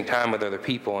you're spending time with other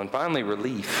people. And finally,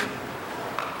 relief.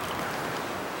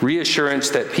 Reassurance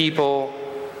that people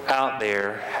out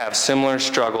there have similar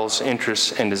struggles,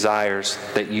 interests, and desires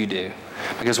that you do.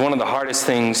 Because one of the hardest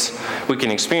things we can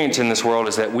experience in this world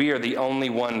is that we are the only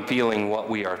one feeling what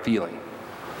we are feeling.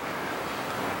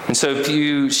 And so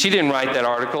she didn't write that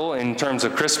article in terms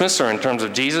of Christmas or in terms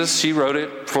of Jesus. She wrote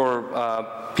it for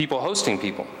people hosting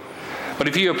people. But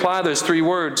if you apply those three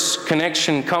words,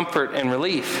 connection, comfort, and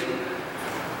relief,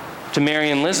 to Mary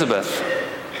and Elizabeth,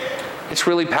 it's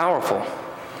really powerful.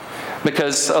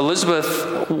 Because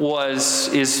Elizabeth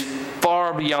is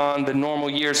far beyond the normal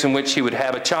years in which she would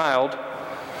have a child.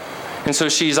 And so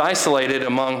she's isolated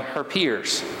among her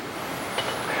peers.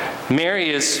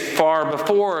 Mary is far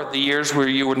before the years where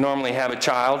you would normally have a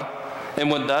child,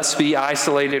 and would thus be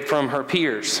isolated from her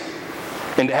peers.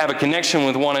 And to have a connection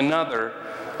with one another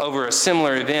over a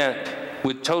similar event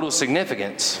with total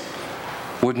significance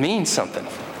would mean something.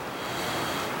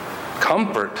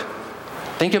 Comfort.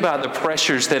 Think about the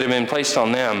pressures that have been placed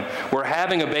on them. We're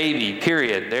having a baby,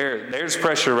 period. There's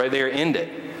pressure right there, end it.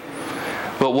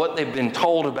 But what they've been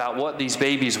told about what these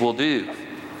babies will do,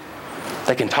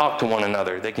 they can talk to one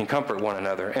another, they can comfort one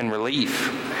another, and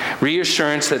relief.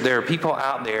 Reassurance that there are people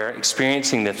out there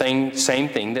experiencing the same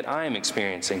thing that I am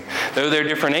experiencing. Though they're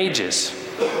different ages,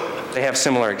 they have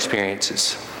similar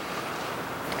experiences.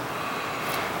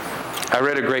 I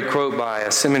read a great quote by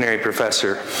a seminary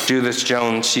professor, Judith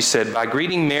Jones. She said, "By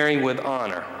greeting Mary with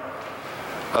honor,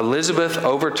 Elizabeth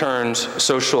overturns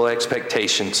social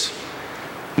expectations.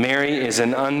 Mary is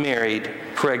an unmarried,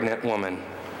 pregnant woman.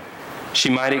 She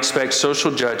might expect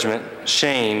social judgment,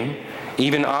 shame,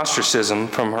 even ostracism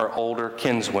from her older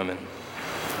kinswomen."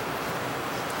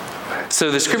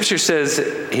 So the scripture says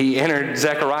he entered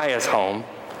Zechariah's home,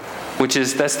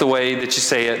 that's the way that you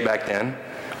say it back then.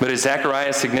 But is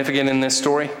Zechariah significant in this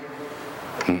story?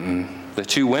 The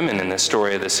two women in this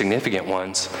story are the significant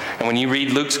ones. And when you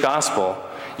read Luke's gospel,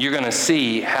 you're going to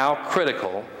see how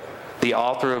critical the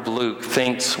author of Luke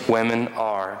thinks women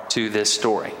are to this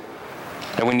story.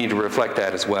 And we need to reflect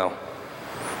that as well.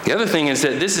 The other thing is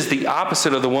that this is the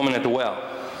opposite of the woman at the well.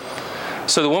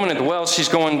 So the woman at the well, she's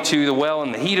going to the well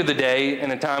in the heat of the day, in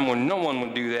a time when no one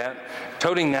would do that,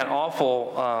 toting that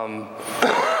awful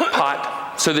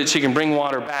pot so that she can bring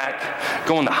water back,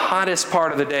 going the hottest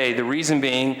part of the day. The reason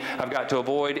being, I've got to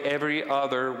avoid every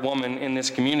other woman in this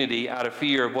community out of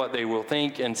fear of what they will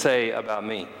think and say about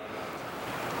me.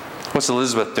 What's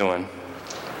Elizabeth doing?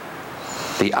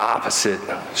 The opposite.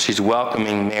 She's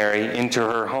welcoming Mary into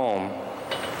her home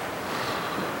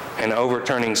and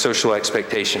overturning social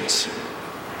expectations.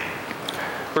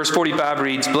 Verse 45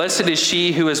 reads, "Blessed is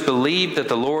she who has believed that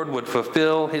the Lord would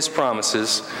fulfill his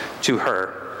promises to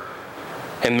her.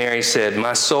 And Mary said,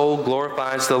 My soul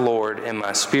glorifies the Lord, and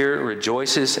my spirit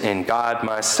rejoices in God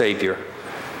my Savior.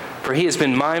 For he has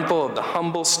been mindful of the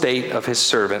humble state of his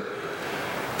servant.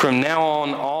 From now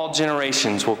on, all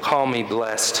generations will call me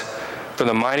blessed, for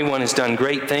the Mighty One has done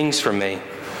great things for me.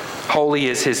 Holy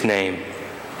is his name.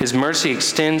 His mercy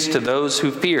extends to those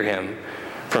who fear him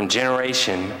from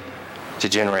generation to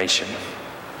generation."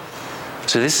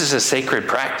 So this is a sacred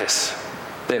practice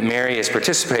that Mary is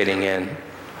participating in.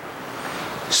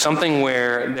 Something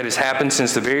that has happened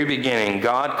since the very beginning,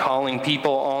 God calling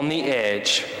people on the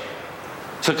edge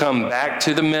to come back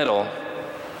to the middle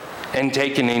and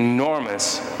take an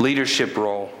enormous leadership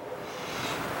role.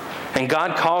 And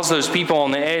God calls those people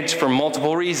on the edge for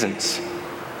multiple reasons.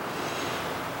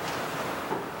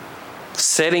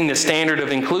 Setting the standard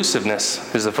of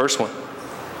inclusiveness is the first one.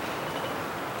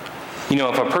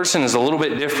 If a person is a little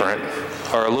bit different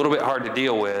or a little bit hard to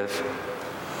deal with,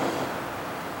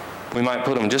 we might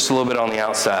put them just a little bit on the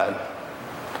outside.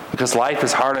 Because life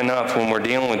is hard enough when we're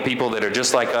dealing with people that are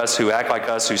just like us, who act like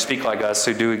us, who speak like us,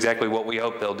 who do exactly what we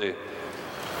hope they'll do.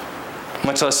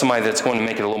 Much less somebody that's going to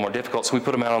make it a little more difficult, so we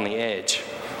put them out on the edge.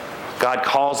 God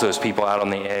calls those people out on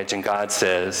the edge, and God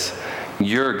says,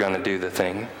 you're going to do the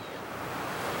thing.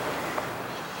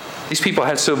 These people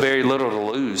have so very little to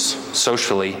lose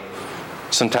socially,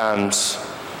 sometimes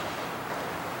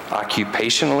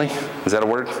occupationally. Is that a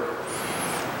word?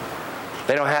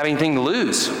 They don't have anything to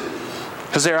lose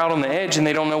because they're out on the edge and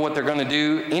they don't know what they're going to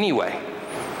do anyway.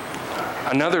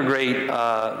 Another great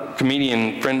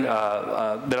comedian friend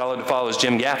that I love to follow is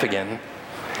Jim Gaffigan.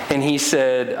 And he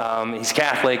said he's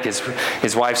Catholic,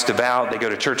 his wife's devout, they go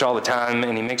to church all the time,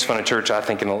 and he makes fun of church, I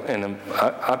think, in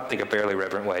a fairly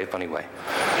reverent way, funny way.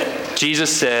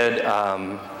 Jesus said,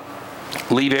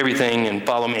 leave everything and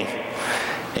follow me.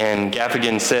 And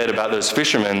Gaffigan said about those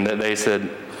fishermen that they said,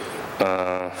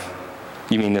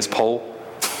 you mean this pole?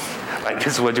 Like,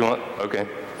 this is what you want? Okay.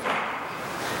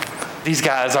 These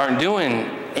guys aren't doing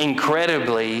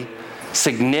incredibly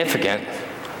significant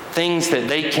things that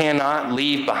they cannot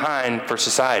leave behind for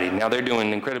society. Now, they're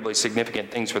doing incredibly significant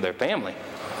things for their family.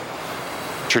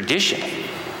 Tradition.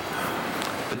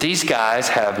 But these guys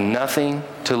have nothing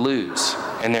to lose,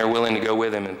 and they're willing to go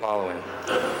with him and follow him.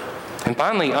 And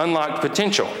finally, unlocked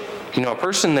potential. You know, a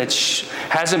person that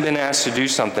hasn't been asked to do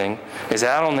something, is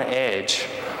out on the edge,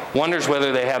 wonders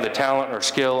whether they have the talent or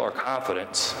skill or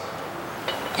confidence.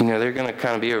 You know, they're going to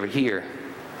kind of be over here.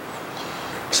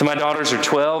 So my daughters are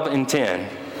 12 and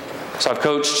 10. So I've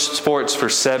coached sports for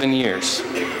 7 years,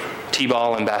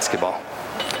 t-ball and basketball.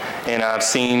 And I've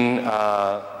seen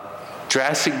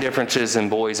drastic differences in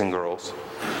boys and girls.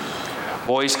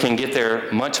 Boys can get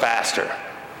there much faster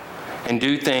and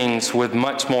do things with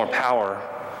much more power,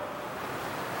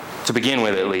 to begin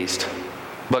with at least.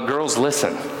 But girls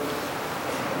listen.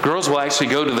 Girls will actually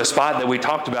go to the spot that we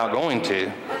talked about going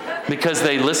to because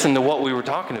they listen to what we were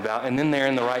talking about, and then they're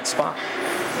in the right spot.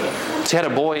 So I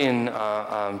had a boy in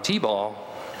t-ball,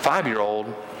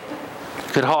 5-year-old,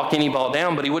 could hawk any ball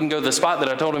down, but he wouldn't go to the spot that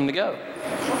I told him to go.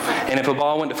 And if a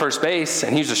ball went to first base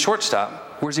and he was a shortstop,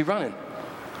 where's he running?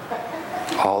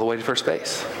 All the way to first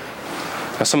base.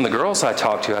 Now, some of the girls I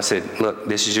talked to, I said, look,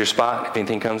 this is your spot. If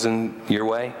anything comes in your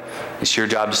way, it's your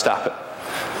job to stop it.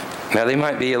 Now, they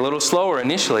might be a little slower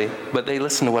initially, but they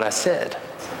listen to what I said.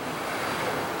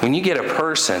 When you get a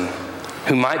person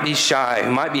who might be shy,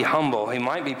 who might be humble, who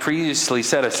might be previously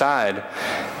set aside,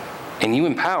 and you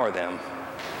empower them,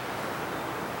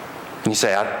 and you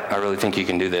say, I really think you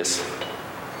can do this.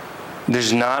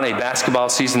 There's not a basketball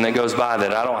season that goes by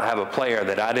that I don't have a player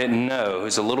that I didn't know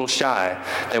who's a little shy,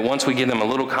 that once we give them a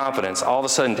little confidence, all of a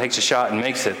sudden takes a shot and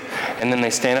makes it, and then they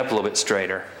stand up a little bit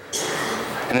straighter,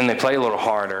 and then they play a little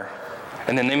harder,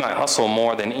 and then they might hustle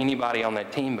more than anybody on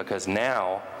that team because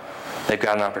now they've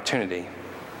got an opportunity.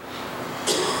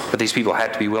 But these people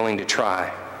have to be willing to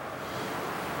try.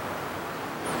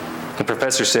 The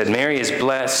professor said, Mary is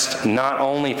blessed not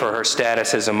only for her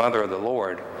status as a mother of the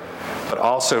Lord, but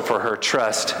also for her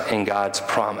trust in God's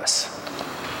promise.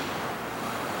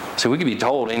 So we could be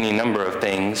told any number of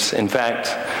things. In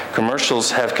fact,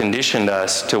 commercials have conditioned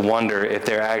us to wonder if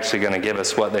they're actually going to give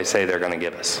us what they say they're going to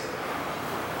give us.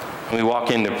 We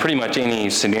walk into pretty much any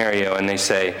scenario and they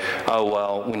say, oh,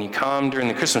 well, when you come during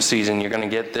the Christmas season, you're going to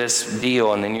get this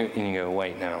deal, and then you go,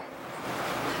 wait, no.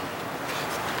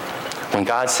 When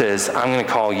God says, I'm going to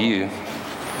call you,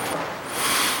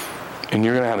 and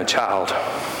you're going to have a child,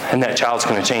 and that child's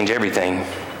going to change everything,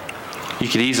 you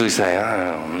could easily say,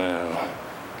 I don't know.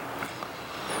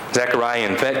 Zechariah,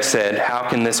 in fact, said, how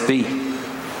can this be?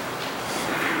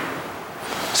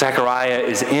 Zechariah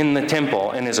is in the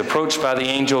temple and is approached by the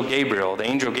angel Gabriel. The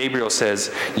angel Gabriel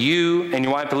says, you and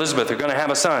your wife Elizabeth are going to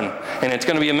have a son, and it's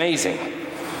going to be amazing.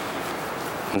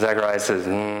 And Zechariah says,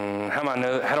 how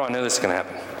do I know this is going to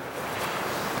happen?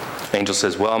 The angel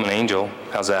says, well, I'm an angel.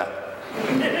 How's that?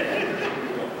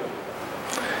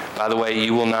 By the way,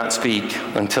 you will not speak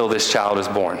until this child is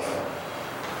born.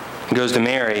 He goes to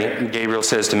Mary. Gabriel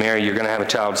says to Mary, you're going to have a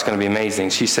child. It's going to be amazing.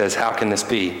 She says, how can this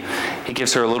be? He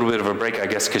gives her a little bit of a break, I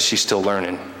guess, because she's still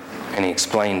learning. And he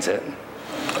explains it.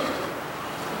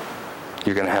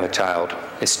 You're going to have a child.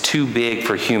 It's too big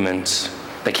for humans.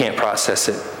 They can't process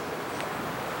it.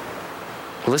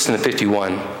 Listen to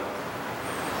 51.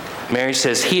 Mary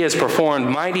says, he has performed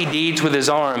mighty deeds with his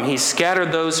arm. He's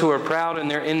scattered those who are proud in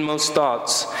their inmost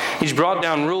thoughts. He's brought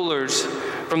down rulers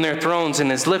from their thrones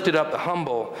and has lifted up the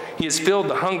humble. He has filled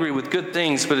the hungry with good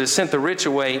things, but has sent the rich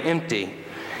away empty.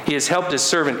 He has helped his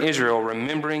servant Israel,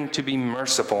 remembering to be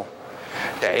merciful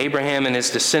to Abraham and his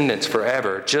descendants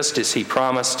forever, just as he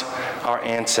promised our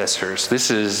ancestors.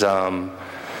 This is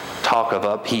talk of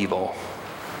upheaval.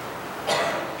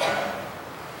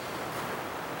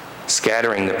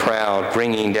 Scattering the proud,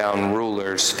 bringing down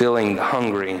rulers, filling the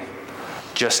hungry,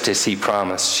 just as he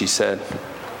promised, she said.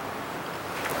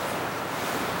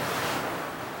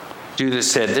 Judith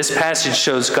said, "This passage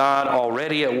shows God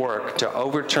already at work to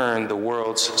overturn the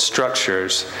world's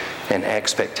structures and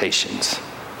expectations."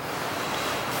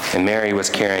 And Mary was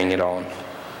carrying it on.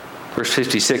 Verse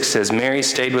 56 says, Mary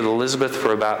stayed with Elizabeth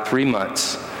for about 3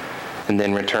 months and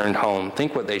then returned home.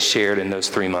 Think what they shared in those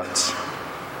 3 months.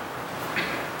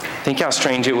 Think how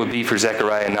strange it would be for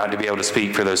Zechariah not to be able to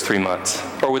speak for those 3 months.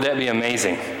 Or would that be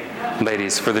amazing,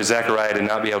 ladies, for the Zechariah to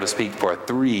not be able to speak for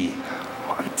 3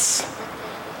 months?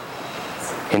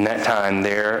 In that time,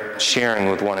 they're sharing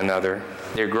with one another.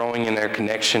 They're growing in their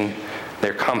connection,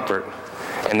 their comfort,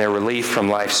 and their relief from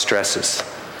life's stresses.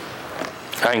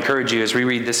 I encourage you, as we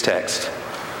read this text,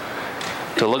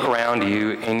 to look around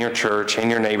you in your church, in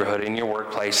your neighborhood, in your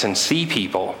workplace, and see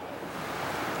people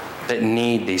that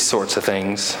need these sorts of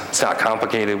things. It's not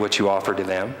complicated what you offer to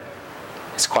them.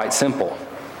 It's quite simple.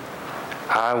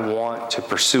 I want to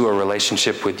pursue a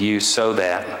relationship with you so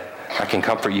that I can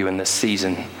comfort you in this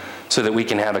season, so that we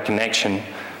can have a connection,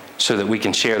 so that we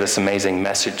can share this amazing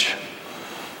message.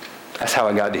 That's how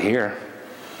it got to here.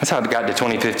 That's how it got to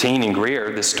 2015 in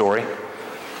Greer, this story,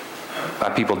 by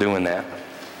people doing that.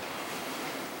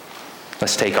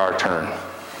 Let's take our turn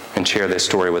and share this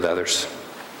story with others.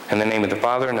 In the name of the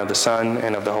Father, and of the Son,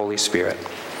 and of the Holy Spirit.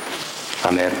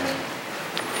 Amen.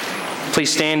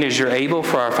 Please stand as you're able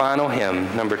for our final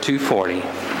hymn, number 240,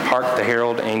 Hark the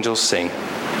Herald Angels Sing.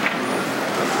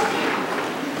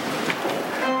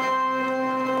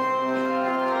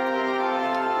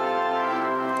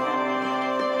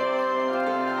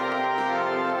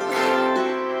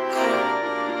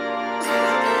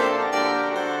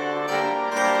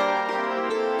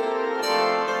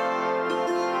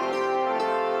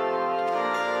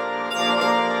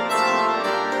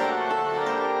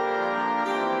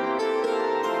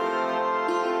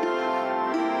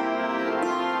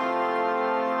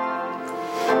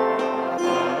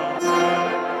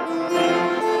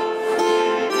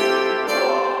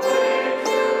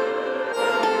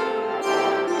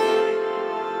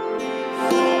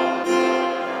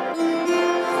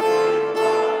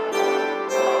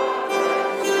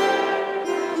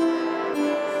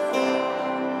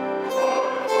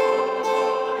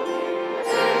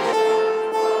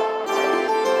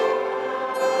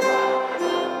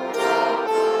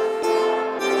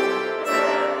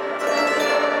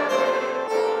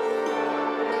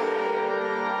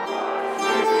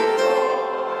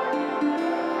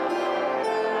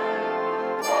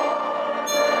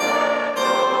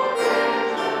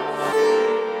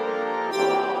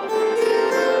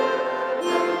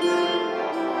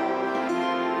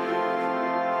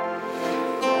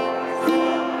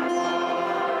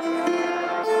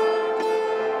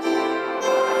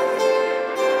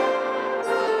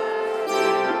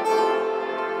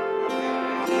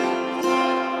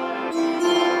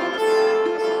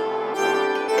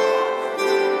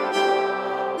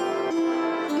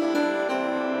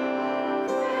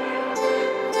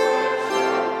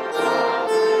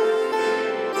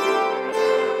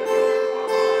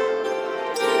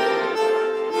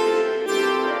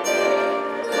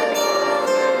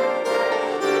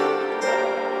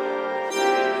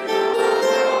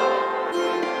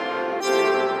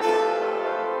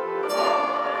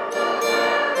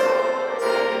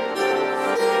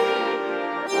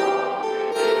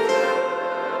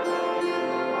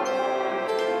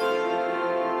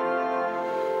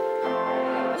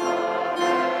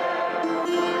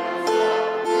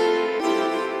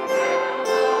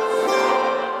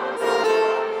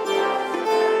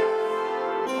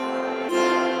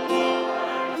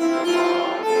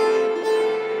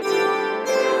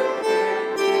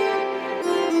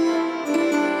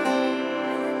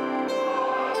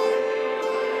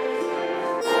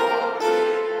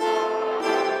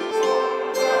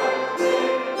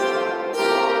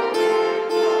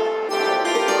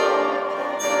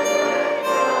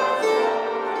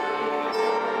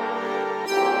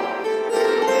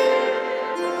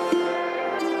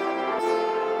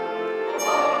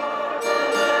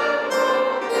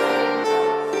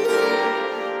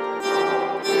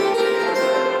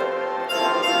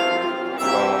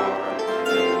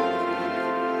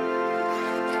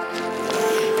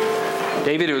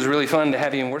 David, it was really fun to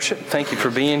have you in worship. Thank you for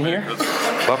being here.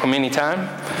 Welcome anytime.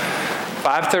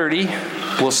 5:30,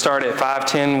 we'll start at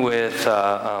 5:10 with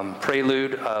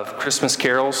prelude of Christmas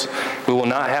carols. We will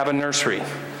not have a nursery.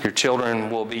 Your children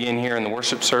will be in here in the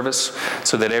worship service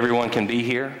so that everyone can be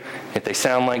here. If they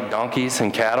sound like donkeys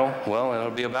and cattle, well,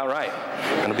 it'll be about right.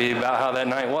 It'll be about how that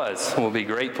night was. We'll be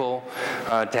grateful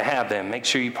to have them. Make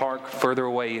sure you park further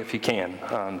away if you can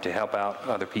to help out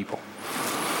other people.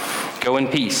 Go in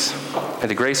peace. May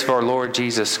the grace of our Lord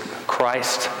Jesus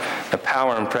Christ, the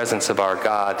power and presence of our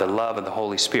God, the love of the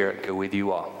Holy Spirit go with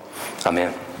you all.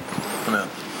 Amen. Amen.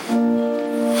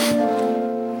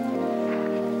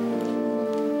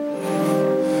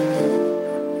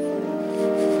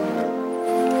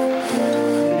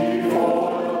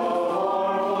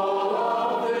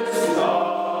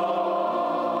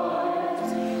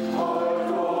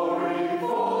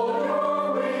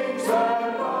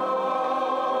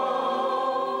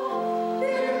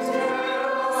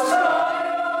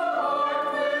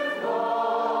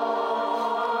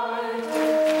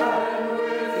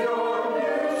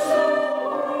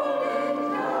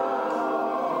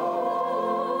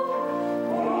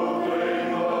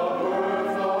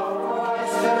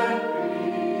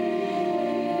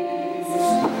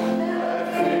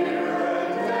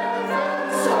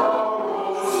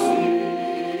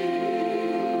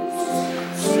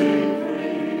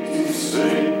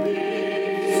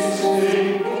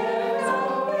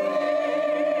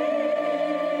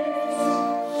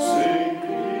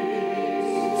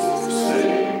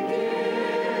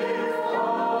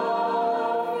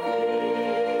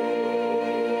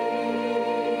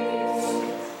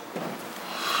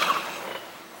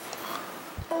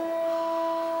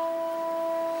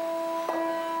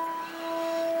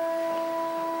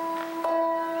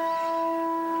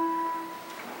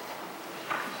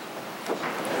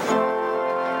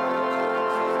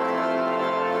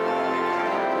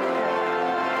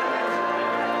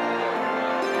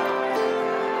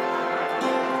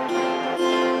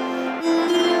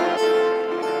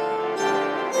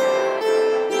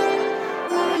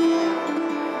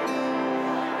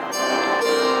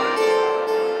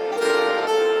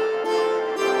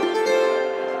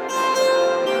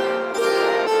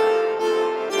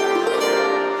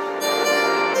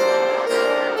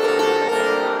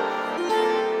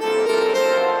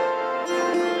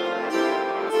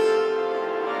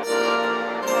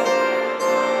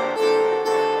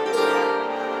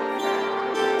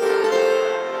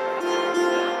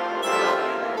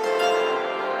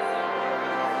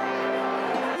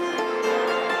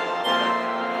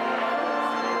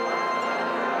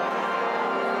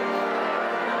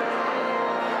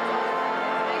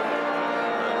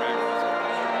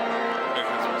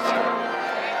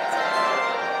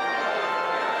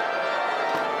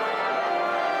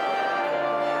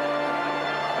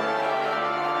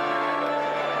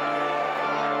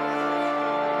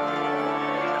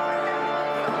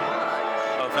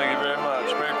 Thank you very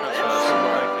much. Merry Christmas.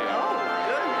 Thank you.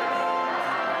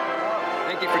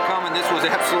 Thank you for coming. This was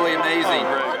absolutely amazing.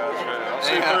 Oh, great, guys. Great. I'll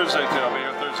see you Thursday, too. I'll be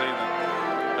here Thursday evening.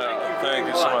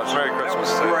 Thank you so much. Merry Christmas.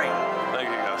 That was great.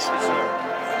 Thank you, guys. That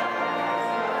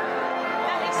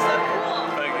is so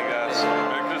cool. Thank you, guys.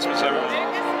 Merry Christmas, everyone.